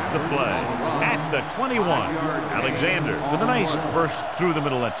to make the play at the 21. Alexander with a nice burst through the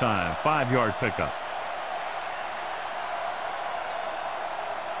middle that time. 5-yard pickup.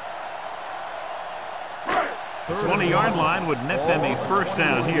 The 20-yard line would net them a first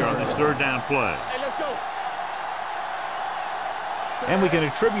down here on this 3rd down play. Hey, let's go. And we can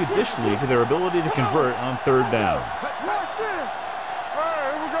attribute this lead to their ability to convert on 3rd down. Rush in. All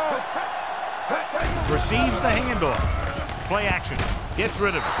right, here we go. Receives the handoff. Play action. Gets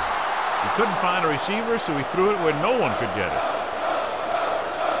rid of it. He couldn't find a receiver, so he threw it where no one could get it.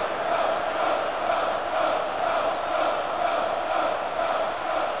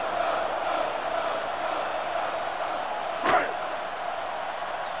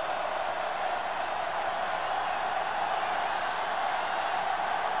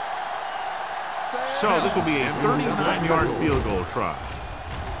 So this will be a 39-yard field goal try.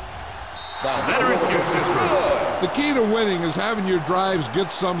 Veteran kicks it through. The key to winning is having your drives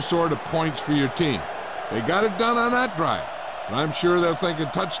get some sort of points for your team. They got it done on that drive, and I'm sure they're thinking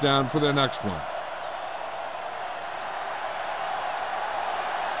touchdown for their next one.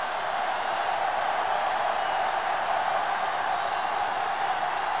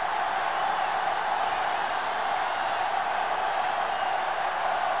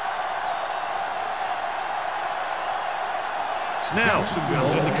 Snell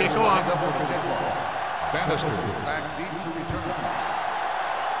comes in to kick off. Bannister back deep to return.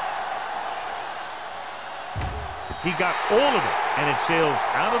 He got all of it, and it sails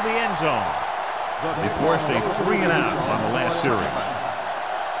out of the end zone. They forced a 3-and-out on the last series.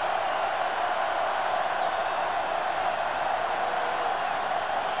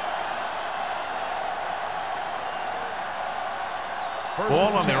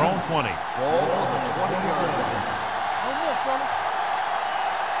 Ball on their own 20. Ball on the 20-yard line.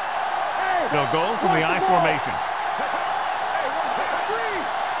 They'll go from the I formation.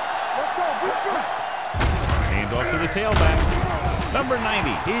 Hand off to the tailback. Number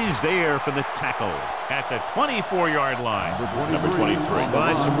 90 is there for the tackle at the 24-yard line. Number 23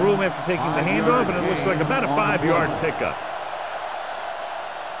 finds some room after taking the handoff, and it looks like about a 5-yard pickup.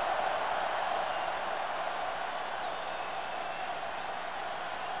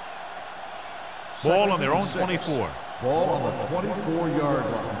 Ball on their own 24. Ball on the 24-yard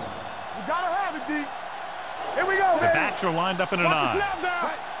line. You gotta have it, D. Here we go, The baby. backs are lined up in an Watch the eye. snap down.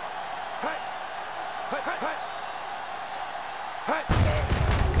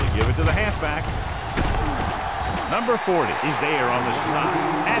 They give it to the halfback. Number 40 is there on the stop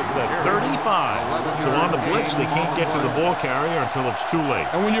at the 35. So on the blitz, they can't get to the ball carrier until it's too late.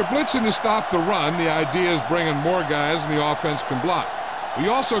 And when you're blitzing to stop the run, the idea is bringing more guys and the offense can block. We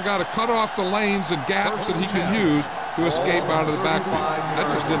also got to cut off the lanes and gaps that he can use to escape out of the backfield.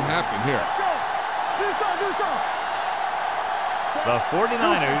 That just didn't happen here. The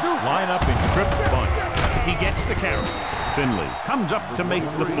 49ers line up in Tripp's bunch. He gets the carry. Finley comes up to make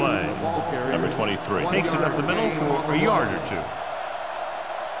the play. Number 23 takes it up the middle for a yard or two.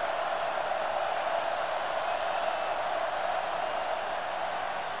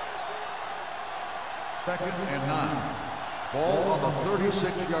 2nd and 9. Ball on the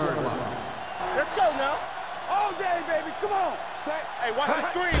 36-yard line. Let's go now. All day, baby. Come on. Hey, watch the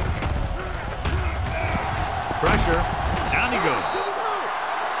screen. Pressure. Down he goes.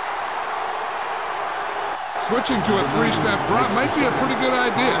 Switching to a 3-step drop might be a pretty good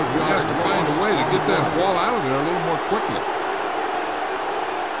idea. He has to find a way to get that ball out of there a little more quickly.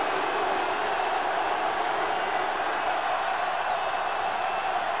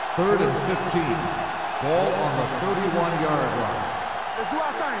 Third and 15. Ball on the 31-yard line. Let's do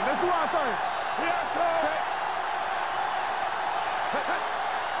our thing. Let's do our thing. Here I come.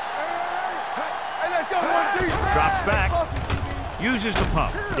 Hey, let's go. One deep. Drops back. Uses the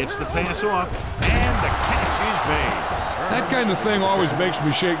pump. Gets the pass off. And the catch is made. That kind of thing always makes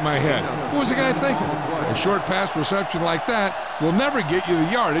me shake my head. What was the guy thinking? A short pass reception like that will never get you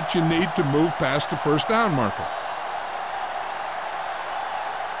the yardage you need to move past the first down marker.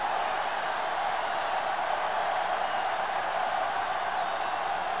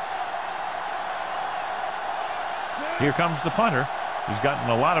 Here comes the punter. He's gotten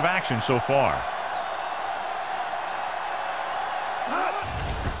a lot of action so far.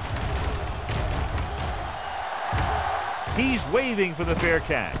 He's waving for the fair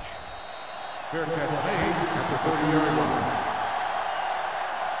catch. Fair catch made at the 30-yard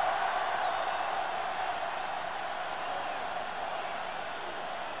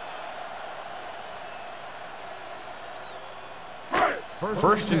line.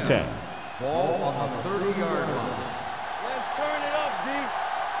 First and 10. Ball on the 30-yard line. Let's turn it up, D.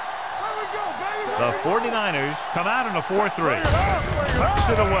 Where we go, baby? The 49ers come out in a 4-3. Tucks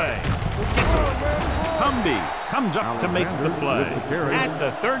it away. Gets it. Cumby comes up to make the play. At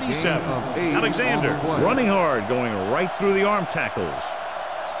the 37. Alexander running hard, going right through the arm tackles.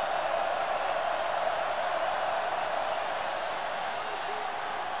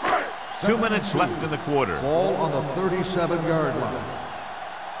 Two minutes left in the quarter. Ball on the 37-yard line.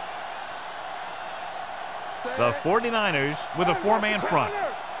 The 49ers with a 4-man front.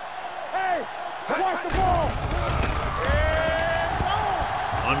 Hey, watch the ball.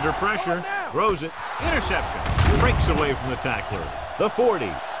 Under pressure, throws it, interception, breaks away from the tackler. The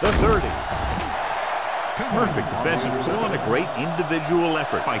 40, the 30. Perfect defensive call and a great individual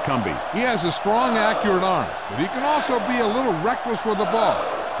effort by Cumby. He has a strong, accurate arm, but he can also be a little reckless with the ball,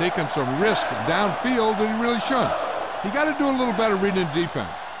 taking some risk downfield that he really shouldn't. You got to do a little better reading defense.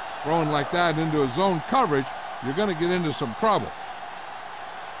 Throwing like that into a zone coverage, you're going to get into some trouble.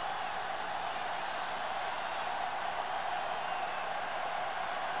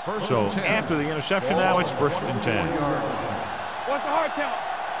 So after the interception now, it's 1st and 10. What's the hard count?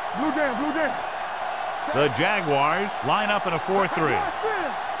 Blue down, blue down. The Jaguars line up in a 4-3.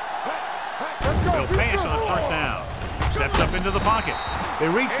 They'll pass on first down. Steps up into the pocket. They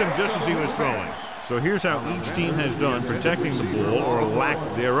reached him just as he was throwing. So here's how each team has done protecting the ball, or lack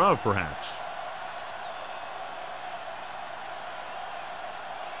thereof, perhaps.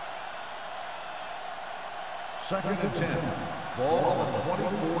 Second and 10. Ball on the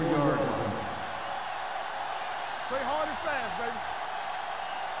 24-yard line. Play hard and fast,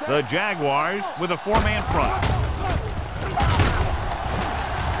 baby. The Jaguars with a 4-man front.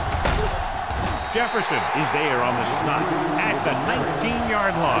 Jefferson is there on the stop at the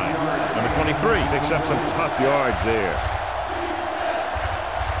 19-yard line. Number 23 picks up some tough yards there.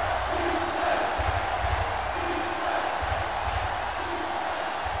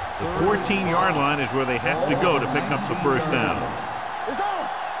 The 14-yard line is where they have to go to pick up the first down. It's on.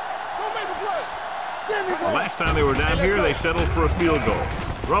 Don't make a play. Give me The some. last time they were down here, they settled for a field goal.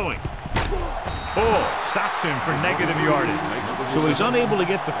 Throwing. Ball stops him for negative yardage. So he's unable to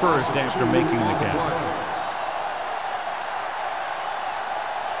get the first after making the catch.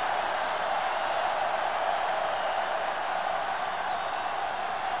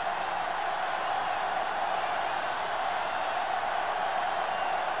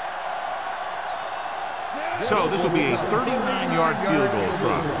 So this will be a 39-yard field goal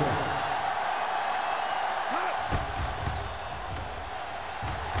try.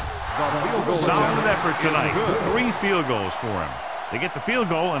 Solid effort tonight. 3 field goals for him. They get the field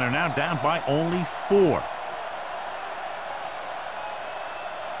goal and are now down by only 4.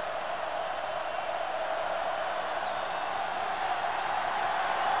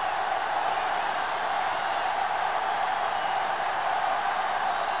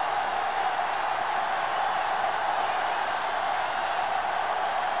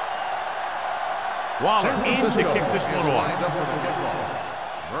 Waller in to kick this one off.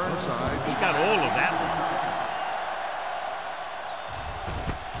 He got all of that one.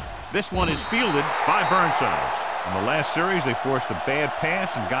 This one is fielded by Burnsides. In the last series, they forced a bad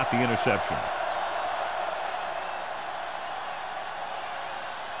pass and got the interception.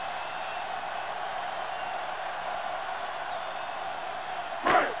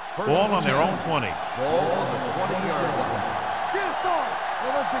 Ball on their own 20. Ball on the 20-yard line. Get it started. No,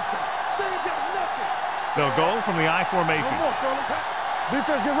 that's big time. They ain't got nothing. They'll go from the I formation. Come on, fella.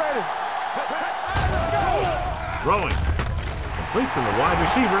 Defense, get ready. Throwing. Complete to the wide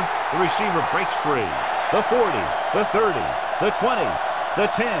receiver. The receiver breaks free. The 40, the 30, the 20, the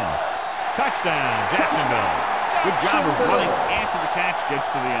 10. Touchdown, Jacksonville. Good job of running after the catch gets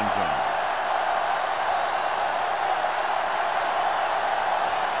to the end zone.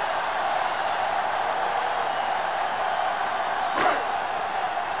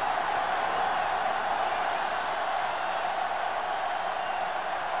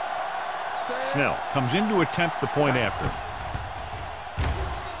 Snell comes in to attempt the point after.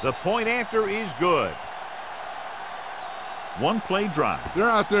 The point after is good. One play drive. They're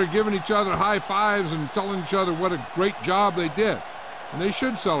out there giving each other high fives and telling each other what a great job they did. And they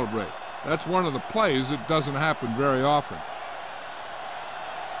should celebrate. That's one of the plays that doesn't happen very often.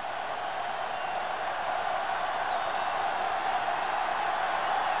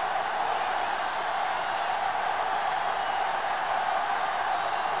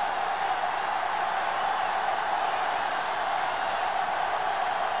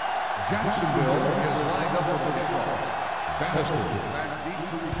 Jacksonville is lined up with the kickoff. Bannister back deep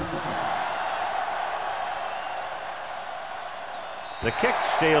to return. The kick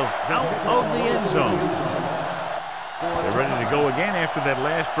sails out of the end zone. They're ready to go again after that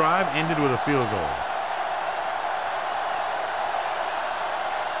last drive ended with a field goal.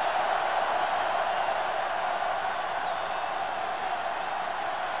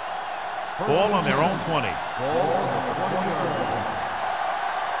 Ball on their own 20. Ball on the 20-yard line.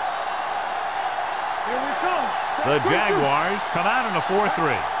 The Jaguars come out in a 4-3.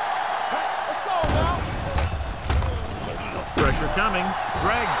 Let's go now. Pressure coming,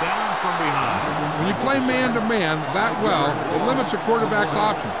 dragged down from behind. When you play man-to-man that well, it limits a quarterback's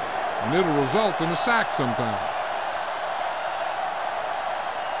options, and it'll result in a sack sometimes.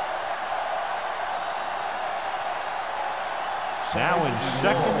 Now in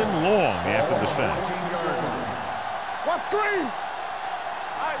second and long after the sack. What screen?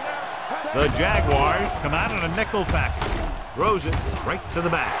 The Jaguars come out in a nickel package. Throws it right to the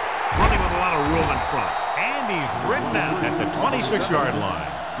back. Running with a lot of room in front. And he's ridden out at the 26-yard line.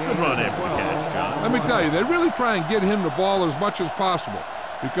 Good run after the catch, John. Let me tell you, they really try and get him the ball as much as possible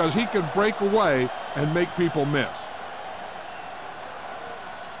because he can break away and make people miss.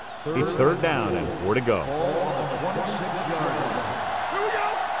 It's third down and 4 to go. Ball on the 26-yard line. Here we go.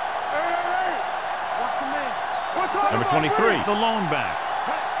 Hey. Watch your man. Number 23, the lone back.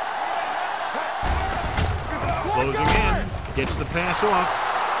 Closing in, gets the pass off.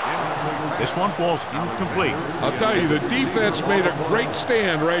 This one falls incomplete. I'll tell you, the defense made a great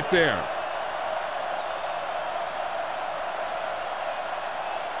stand right there.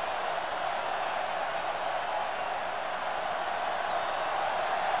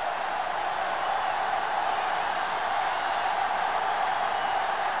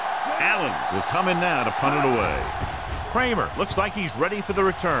 Allen will come in now to punt it away. Kramer looks like he's ready for the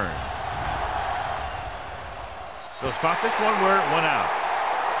return. They'll spot this one where it went out.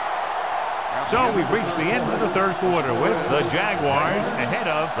 So we've reached the end of the third quarter with the Jaguars ahead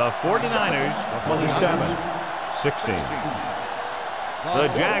of the 49ers 27-16. The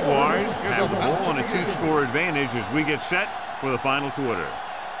Jaguars have the ball on a 2-score advantage as we get set for the final quarter.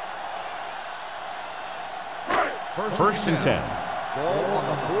 First and 10. Ball on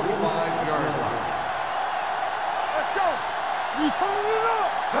the 45-yard line. Let's go. We turn it up.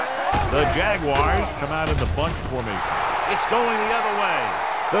 The Jaguars come out in the bunch formation. It's going the other way.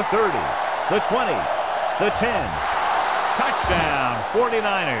 The 30, the 20, the 10. Touchdown,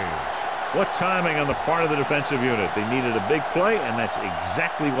 49ers. What timing on the part of the defensive unit. They needed a big play, and that's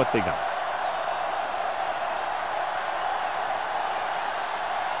exactly what they got.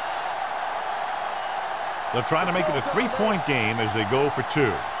 They'll try to make it a 3-point game as they go for 2.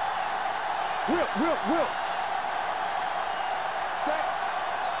 Will. Set.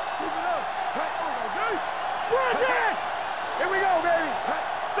 Keep it up. We're again. Here we go, baby.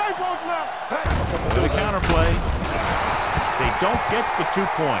 Stay both left. With a counterplay, they don't get the 2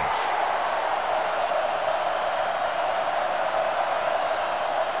 points.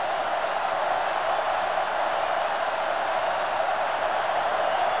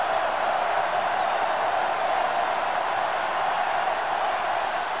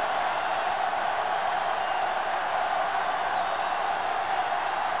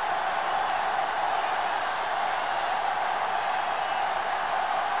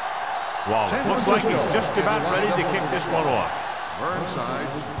 Waller looks like he's just about ready to kick this one off.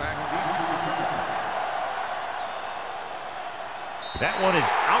 Burnside's back deep to That one is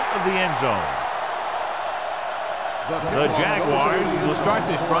out of the end zone. The Jaguars will start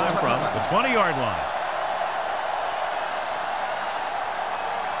this drive from the 20-yard line.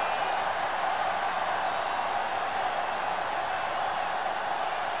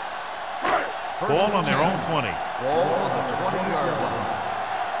 Ball on their own 20. Ball on the 20-yard line.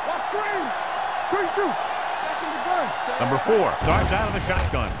 Watch screen. Quick shoot. Back in the gun. Number 4 starts out of the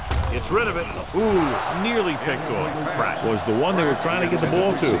shotgun. Gets rid of it. Ooh, nearly picked off. Pratt was the one they were trying to get the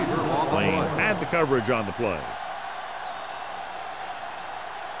ball to. Lane had the coverage on the play.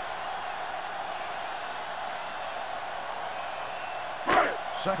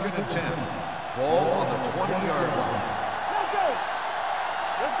 Second and 10. Ball on the 20-yard line. Let's go.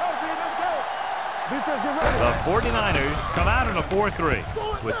 Let's go, D. Let's go. Defense, get ready. The 49ers come out in a 4-3.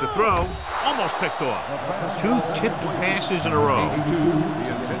 With the throw, almost picked off. 2 tipped passes in a row. The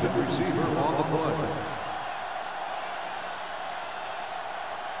intended receiver on the play.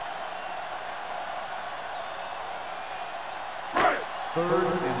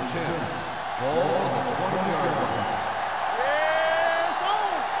 Third and 10. Ball on the 20-yard line.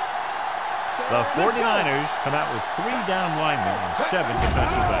 The 49ers come out with 3 down linemen and 7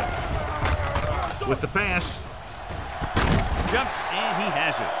 defensive backs. With the pass, jumps, and he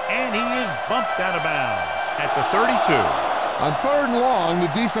has it. And he is bumped out of bounds at the 32. On 3rd and long, the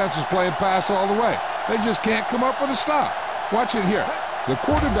defense is playing pass all the way. They just can't come up with a stop. Watch it here. The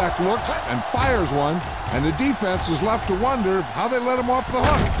quarterback looks and fires one, and the defense is left to wonder how they let him off the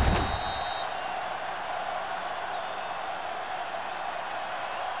hook.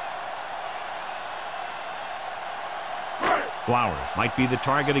 Flowers might be the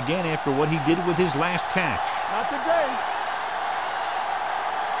target again after what he did with his last catch. Not today.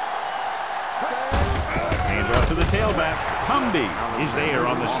 Hand off to the tailback. Cumby is there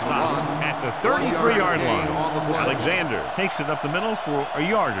on the stop at the 33-yard line. Alexander takes it up the middle for a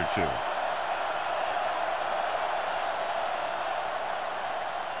yard or 2.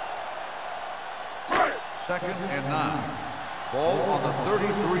 Second and 9. Ball on the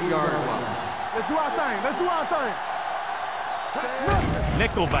 33-yard line. Let's do our thing. Let's do our thing.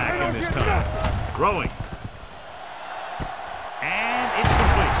 Nickelback in this time. Throwing. And it's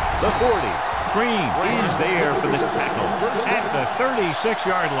complete. The 40. Green is there for the tackle at the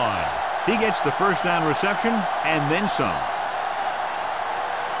 36-yard line. He gets the first down reception and then some.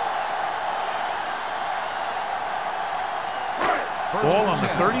 Ball on the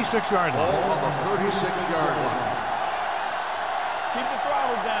 36-yard line. Ball on the 36-yard line. Keep the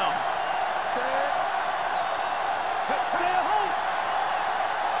throttle down.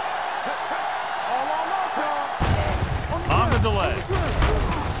 On the delay.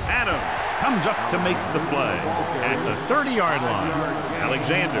 Adams comes up to make the play at the 30-yard line.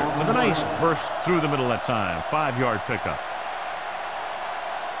 Alexander with a nice burst through the middle that time. 5-yard pickup.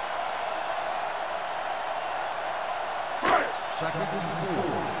 Second and 4.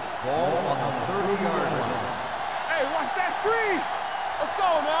 Ball on the 30-yard line. Hey, watch that screen. Let's go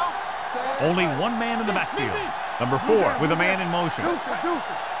now. Only one man in the backfield. Number 4 with a man in motion. Deuce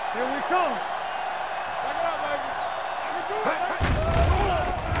it. Here we come. Back it up, baby.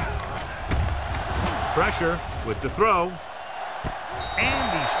 Pressure with the throw.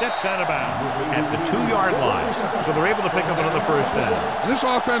 And he steps out of bounds at the 2-yard line. So they're able to pick up another first down. And this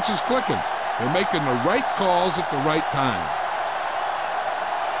offense is clicking. They're making the right calls at the right time.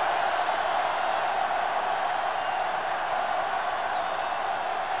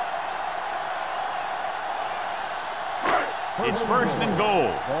 It's first and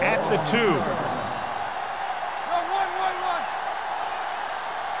goal at the 2.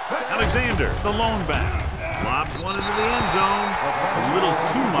 Alexander, the lone back, lobs one into the end zone. A little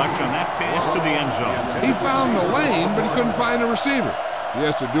too much on that pass to the end zone. He found the lane, but he couldn't find a receiver. He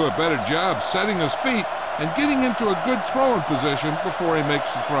has to do a better job setting his feet and getting into a good throwing position before he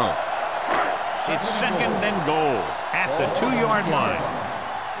makes the throw. It's second and goal at the 2-yard line.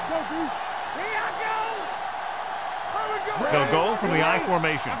 They'll go from the I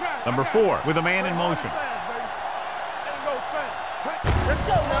formation. Number 4 with a man in motion.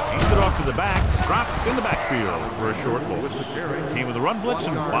 Hands it off to the back. Dropped in the backfield for a short loss. Came with a run blitz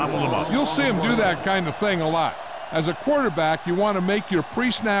and bobbled him up. You'll see him do that kind of thing a lot. As a quarterback, you want to make your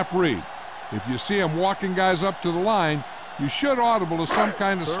pre-snap read. If you see him walking guys up to the line, you should audible to some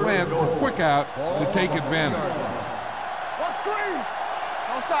kind of slant or quick out to take advantage. What screen?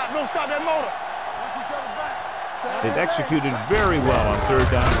 Don't stop that motor. They've executed very well on 3rd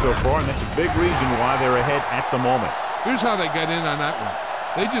down so far, and that's a big reason why they're ahead at the moment. Here's how they get in on that one.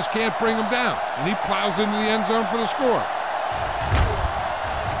 They just can't bring him down, and he plows into the end zone for the score.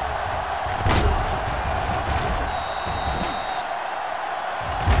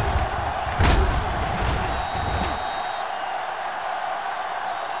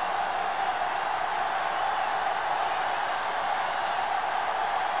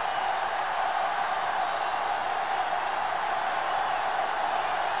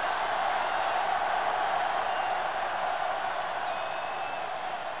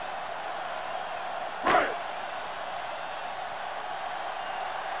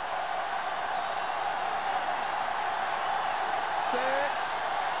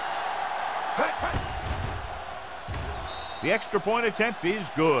 The extra point attempt is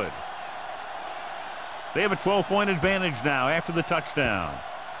good. They have a 12-point advantage now after the touchdown.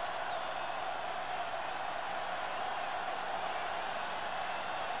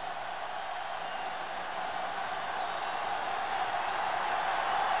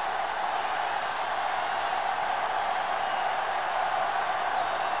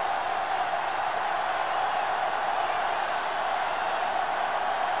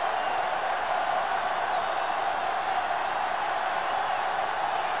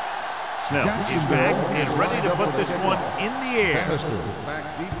 Snell is back and ready to put this one in the air.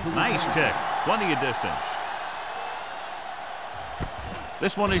 Nice kick. Plenty of distance.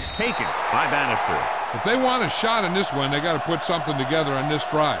 This one is taken by Bannister. If they want a shot in this one, they got to put something together on this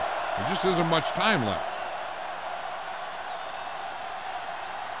drive. There just isn't much time left.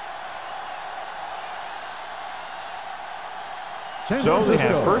 So they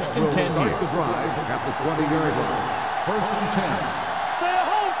have 1st and 10 here. Start the drive at the 20-yard line. 1st and 10.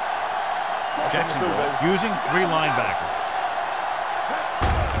 Jacksonville using 3 linebackers.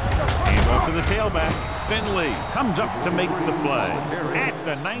 Hand off to the tailback. Finley comes up to make the play at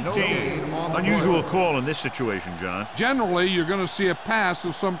the 19. Unusual call in this situation, John. Generally, you're going to see a pass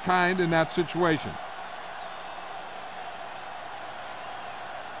of some kind in that situation.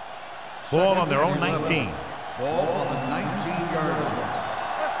 Ball on their own 19. Ball on the 19-yard line.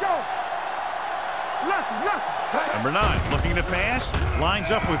 Let's go. Left. Number 9 looking to pass.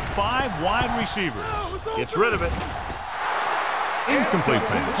 Lines up with 5 wide receivers. Gets rid of it. Incomplete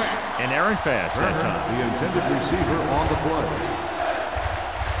pass. An errant pass that time. The intended receiver on the play.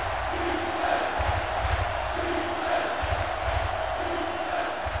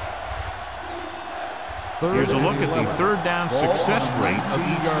 Here's a look at the 3rd down success rate of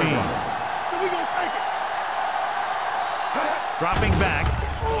each team. So we gonna take it. Dropping back.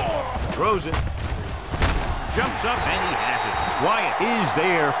 Throws it. Jumps up and he has it. Wyatt is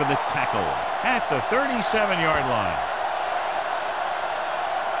there for the tackle at the 37-yard line.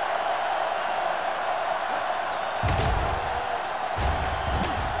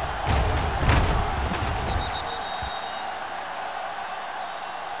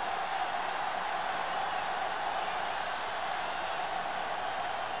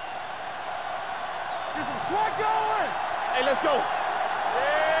 Get some slack going. Hey, let's go.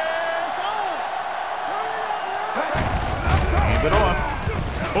 Hand it off.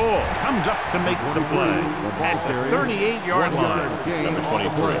 Ball comes up to make the play at the 38-yard line. Number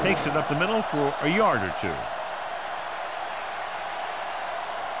 23 takes it up the middle for a yard or 2.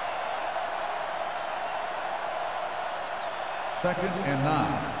 Second and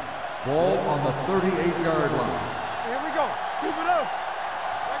 9. Ball on the 38-yard line. Here we go. Keep it up.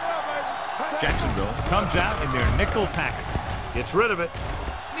 Back it up, baby. Jacksonville comes out in their nickel package. Gets rid of it.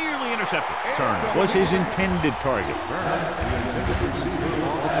 Nearly intercepted. Turner was his intended target. The intended receiver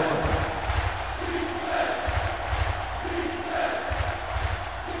on the play.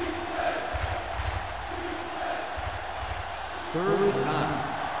 Third and 9.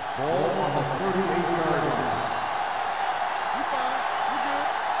 Ball on the 38-yard line. You fine. You good.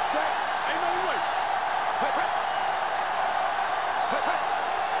 Stay. Ain't no way.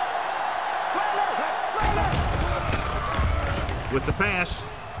 With the pass.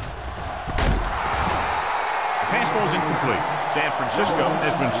 The pass falls incomplete. San Francisco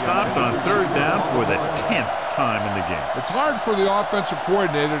has been stopped on 3rd down for the 10th time in the game. It's hard for the offensive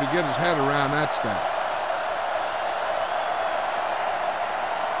coordinator to get his head around that stat.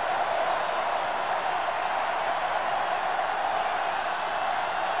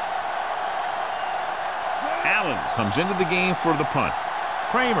 Allen comes into the game for the punt.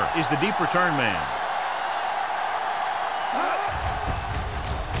 Kramer is the deep return man.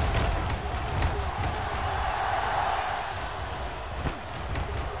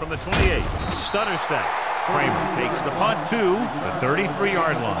 From the 28, stutter step. Kramer takes the punt to the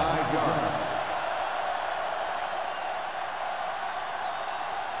 33-yard line.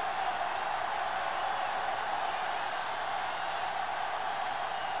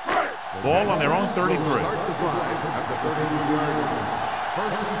 Ball on their own 33. Start the drive at the 33-yard line.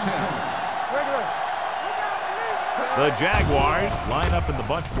 1st and 10. The Jaguars line up in the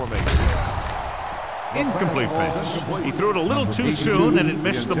bunch formation. Incomplete pass. He threw it a little too soon and it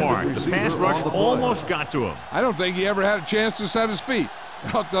missed the mark. The pass rush almost got to him. I don't think he ever had a chance to set his feet.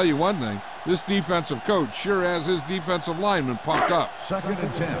 I'll tell you one thing. This defensive coach sure has his defensive lineman pumped up. 2nd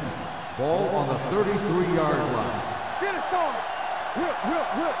and 10. Ball on the 33-yard line. Get it, Sean.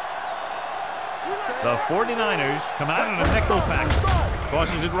 Whip. The 49ers come out in a nickel pack.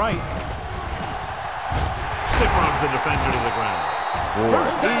 Tosses it right. Stiff arms the defender to the ground. Moore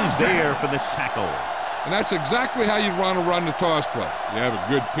is there for the tackle And that's exactly how you want to run the toss play. You have a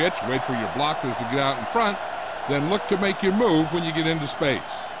good pitch, wait for your blockers to get out in front, then look to make your move when you get into space.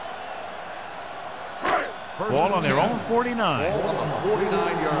 Ball on their own 49. Ball on the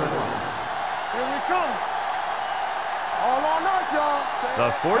 49-yard line. Here we come. All on us, y'all.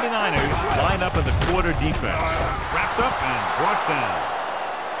 The 49ers line up in the quarter defense. Wrapped up and brought down.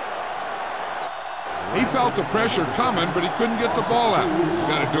 He felt the pressure coming, but he couldn't get the ball out. He's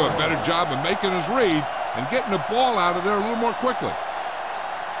got to do a better job of making his read and getting the ball out of there a little more quickly.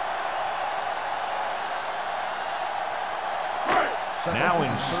 Now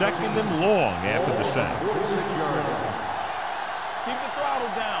in second and long after the sack. 46-yard line. Keep the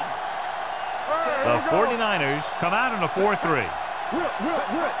throttle down. The 49ers come out in a 4-3.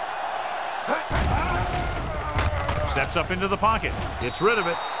 Steps up into the pocket. Gets rid of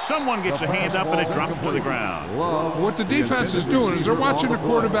it. Someone gets a hand up and it drops to the ground. What the defense is doing is they're watching the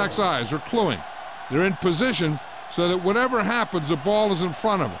quarterback's eyes. They're cluing. They're in position so that whatever happens, the ball is in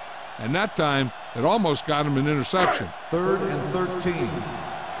front of them. And that time, it almost got him an interception. 3rd and 13.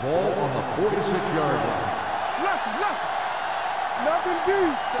 Ball on the 46-yard line. Nothing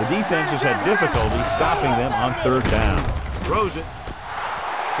deep. The defense has had difficulty stopping them on 3rd down. Throws it.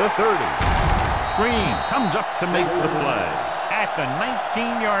 The 30. Green comes up to make the play at the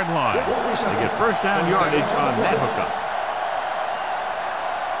 19-yard line. They get first down yardage on that hookup.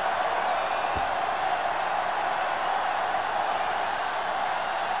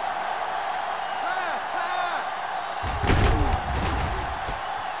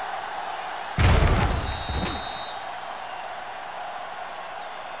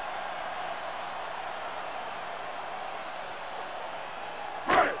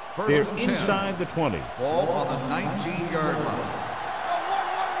 They're inside the 20. Ball on the 19-yard line.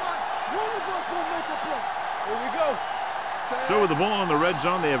 Here we go. So with the ball in the red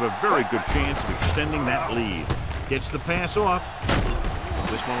zone, they have a very good chance of extending that lead. Gets the pass off.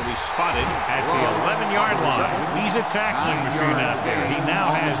 This one will be spotted at the 11-yard line. He's a tackling machine out there. He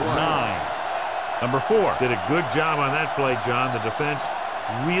now has 9. Number 4 did a good job on that play, John. The defense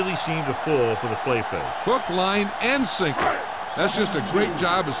really seemed to fall for the play fake. Hook, line, and sinker. That's just a great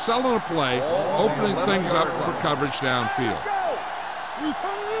job of selling a play, opening things up for coverage downfield.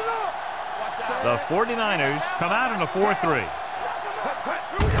 The 49ers come out in a 4-3.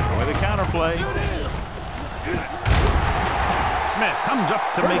 With a counter play. Smith comes up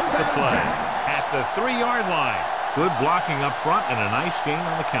to make the play at the 3-yard line. Good blocking up front and a nice gain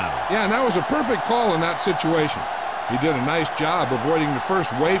on the counter. Yeah, and that was a perfect call in that situation. He did a nice job avoiding the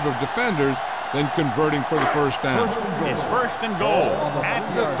first wave of defenders, then converting for the first down. It's first and goal at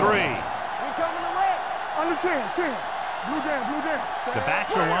the 3. We coming to red. Under 10. Blue down. The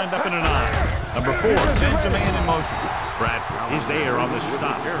backs are lined up in a 9. Number 4 sends a man in motion. Bradford is there on the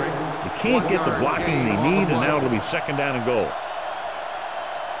stop. They can't get the blocking they need, and now it'll be second down and goal.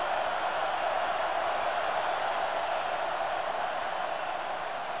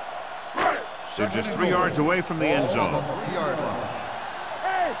 They're just 3 yards away from the end zone.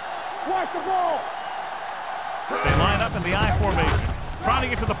 Hey, watch the ball. They line up in the I formation, trying to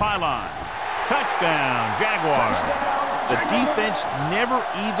get to the pylon. Touchdown, Jaguars. The defense never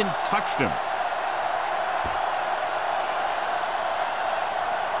even touched him.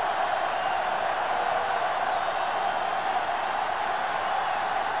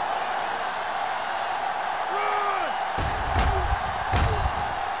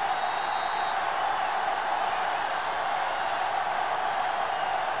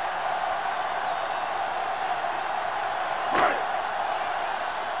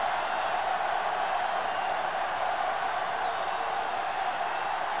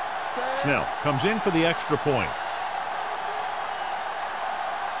 Snell comes in for the extra point.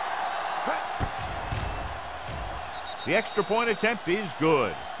 The extra point attempt is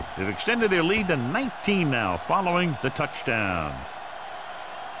good. They've extended their lead to 19 now following the touchdown.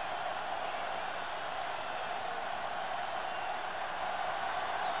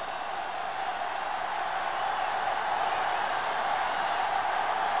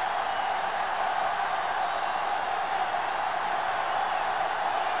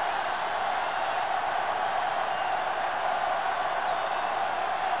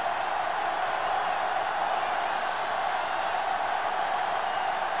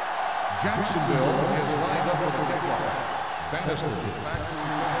 Jacksonville is lined up for the kickoff. Bannister back to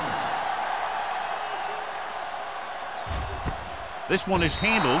return. This one is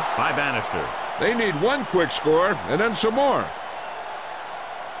handled by Bannister. They need one quick score and then some more.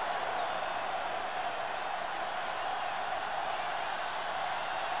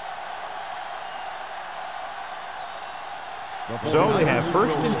 The So they have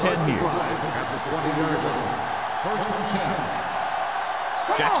 1st and 10 here. At the 20-yard line. 1st and 10.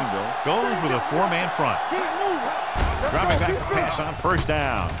 Jacksonville goes with a 4-man front. Dropping back to pass on 1st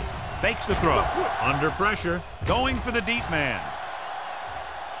down. Fakes the throw. Under pressure. Going for the deep man.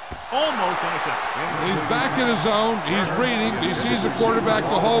 Almost intercepted. He's back in his zone. He's reading. He sees the quarterback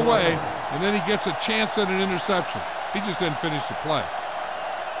the whole way, and then he gets a chance at an interception. He just didn't finish the play.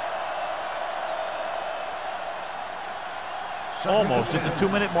 Almost at the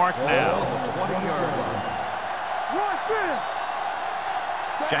 2-minute mark now. On the 20-yard line.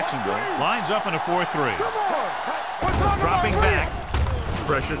 Jacksonville lines up in a 4-3. Dropping back.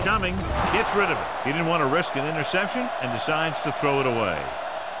 Pressure coming. Gets rid of it. He didn't want to risk an interception and decides to throw it away.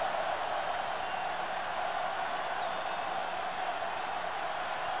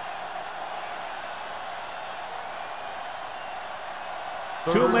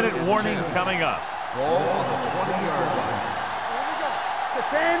 Two-minute warning coming up. Ball on the 20-yard line.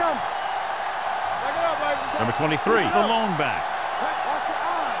 Detain him. Back it up, Mike. Number 23, the lone back. Watch your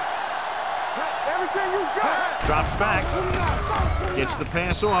eyes. Everything you got. Drops back. Gets the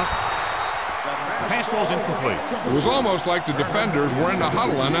pass off. Pass ball's incomplete. It was almost like the defenders were in the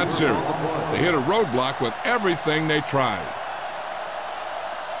huddle on that series. They hit a roadblock with everything they tried.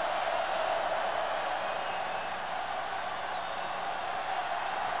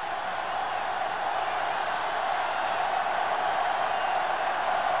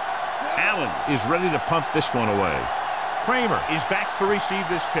 Allen is ready to punt this one away. Kramer is back to receive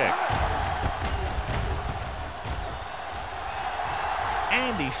this kick.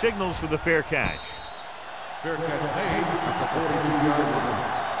 And he signals for the fair catch. Fair catch made at the 42-yard line.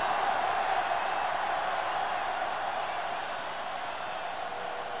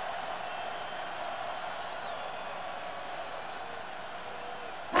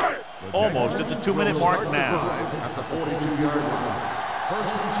 Almost at the 2-minute mark now. At the 42-yard line.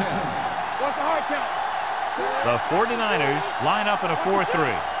 1st and 10. What's the hard count? The 49ers line up in a 4-3. Let's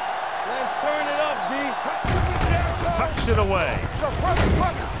turn it up, D. Tucks it away.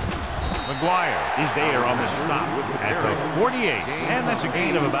 McGuire is there on the stop at the 48. And that's a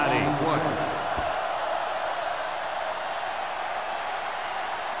gain of about 8.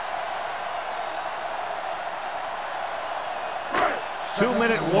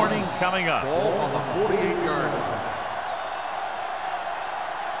 Two-minute warning coming up. Ball on the 48-yard line.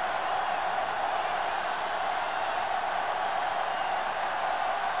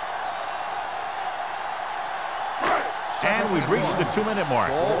 And we've reached the 2-minute mark.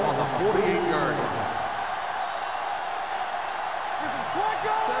 Ball on the 48-yard line.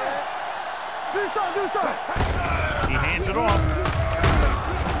 He hands it off.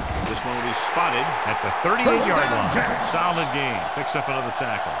 This one will be spotted at the 38-yard line. Solid gain. Picks up another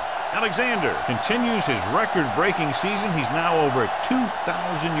tackle. Alexander continues his record-breaking season. He's now over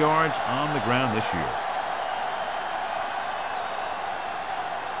 2,000 yards on the ground this year.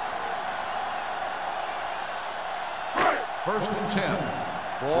 First and 10.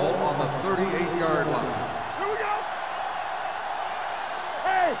 Ball on the 38-yard line. Here we go.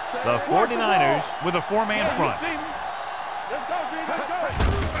 Hey. The 49ers with a 4-man front. Let's go, D. Let's go.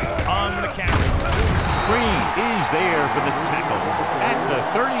 On the carry. Green is there for the tackle at the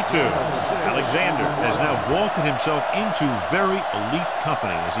 32. Alexander has now vaulted himself into very elite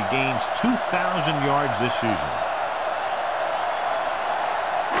company as he gains 2,000 yards this season.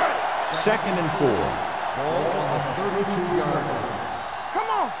 2nd and 4. Ball on the 32-yard line. Come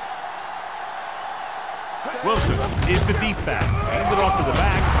on. Wilson is the deep back. Handed off to the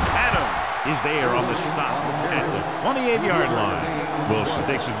back. Adams is there on the stop at the 28-yard line. Wilson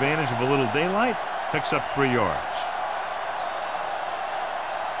takes advantage of a little daylight, picks up 3 yards.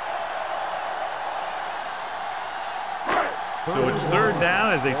 So it's 3rd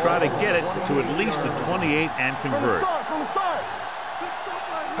down as they try to get it to at least the 28 and convert.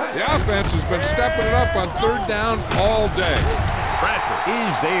 The offense has been stepping it up on 3rd down all day. Bradford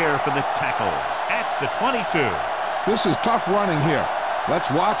is there for the tackle at the 22. This is tough running here.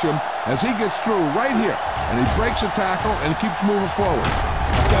 Let's watch him as he gets through right here. And he breaks a tackle and keeps moving forward.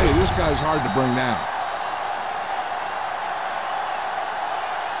 I'll tell you, this guy's hard to bring down.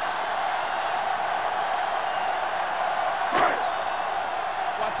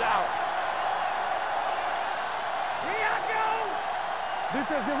 Watch out. Here I go.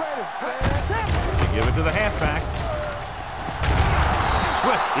 Defense, get ready. They give it to the halfback.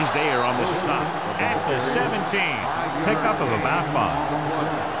 Swift is there on the stop at the 17. Pickup of about 5.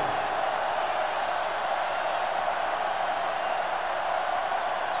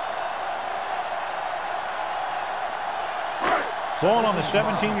 Ball on the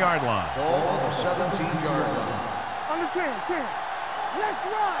 17-yard line. Ball on the 17-yard line. Under 10. Let's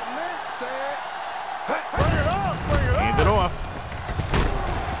run, man. Bring it up. Hand it off.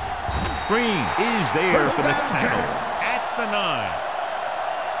 Green is there for the tackle at the 9.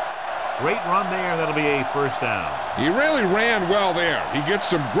 Great run there. That'll be a first down. He really ran well there. He gets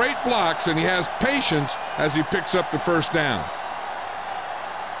some great blocks, and he has patience as he picks up the first down.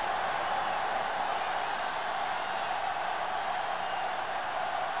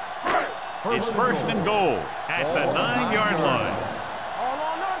 It's first and goal at the 9-yard line. All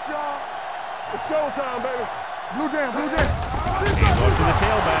on us, y'all. It's showtime, baby. Blue jam. Hand off to the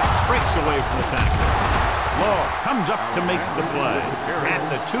tailback. Breaks away from the tackle. Law comes up to make the play. At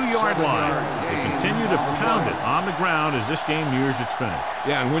the 2-yard line, they continue to pound it on the ground as this game nears its finish.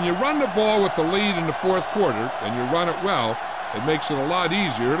 Yeah, and when you run the ball with the lead in the fourth quarter, and you run it well, it makes it a lot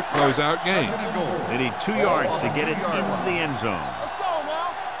easier to close out games. They need 2 yards to get it in the end zone. Let's go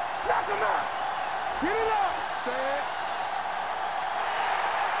now. Knock him out. Get it up.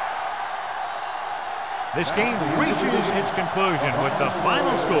 This game reaches its conclusion with the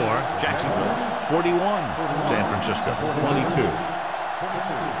final score, Jacksonville 41, San Francisco 22.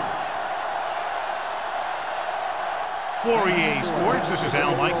 For EA Sports, this is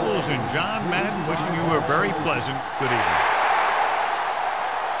Al Michaels and John Madden wishing you a very pleasant good evening.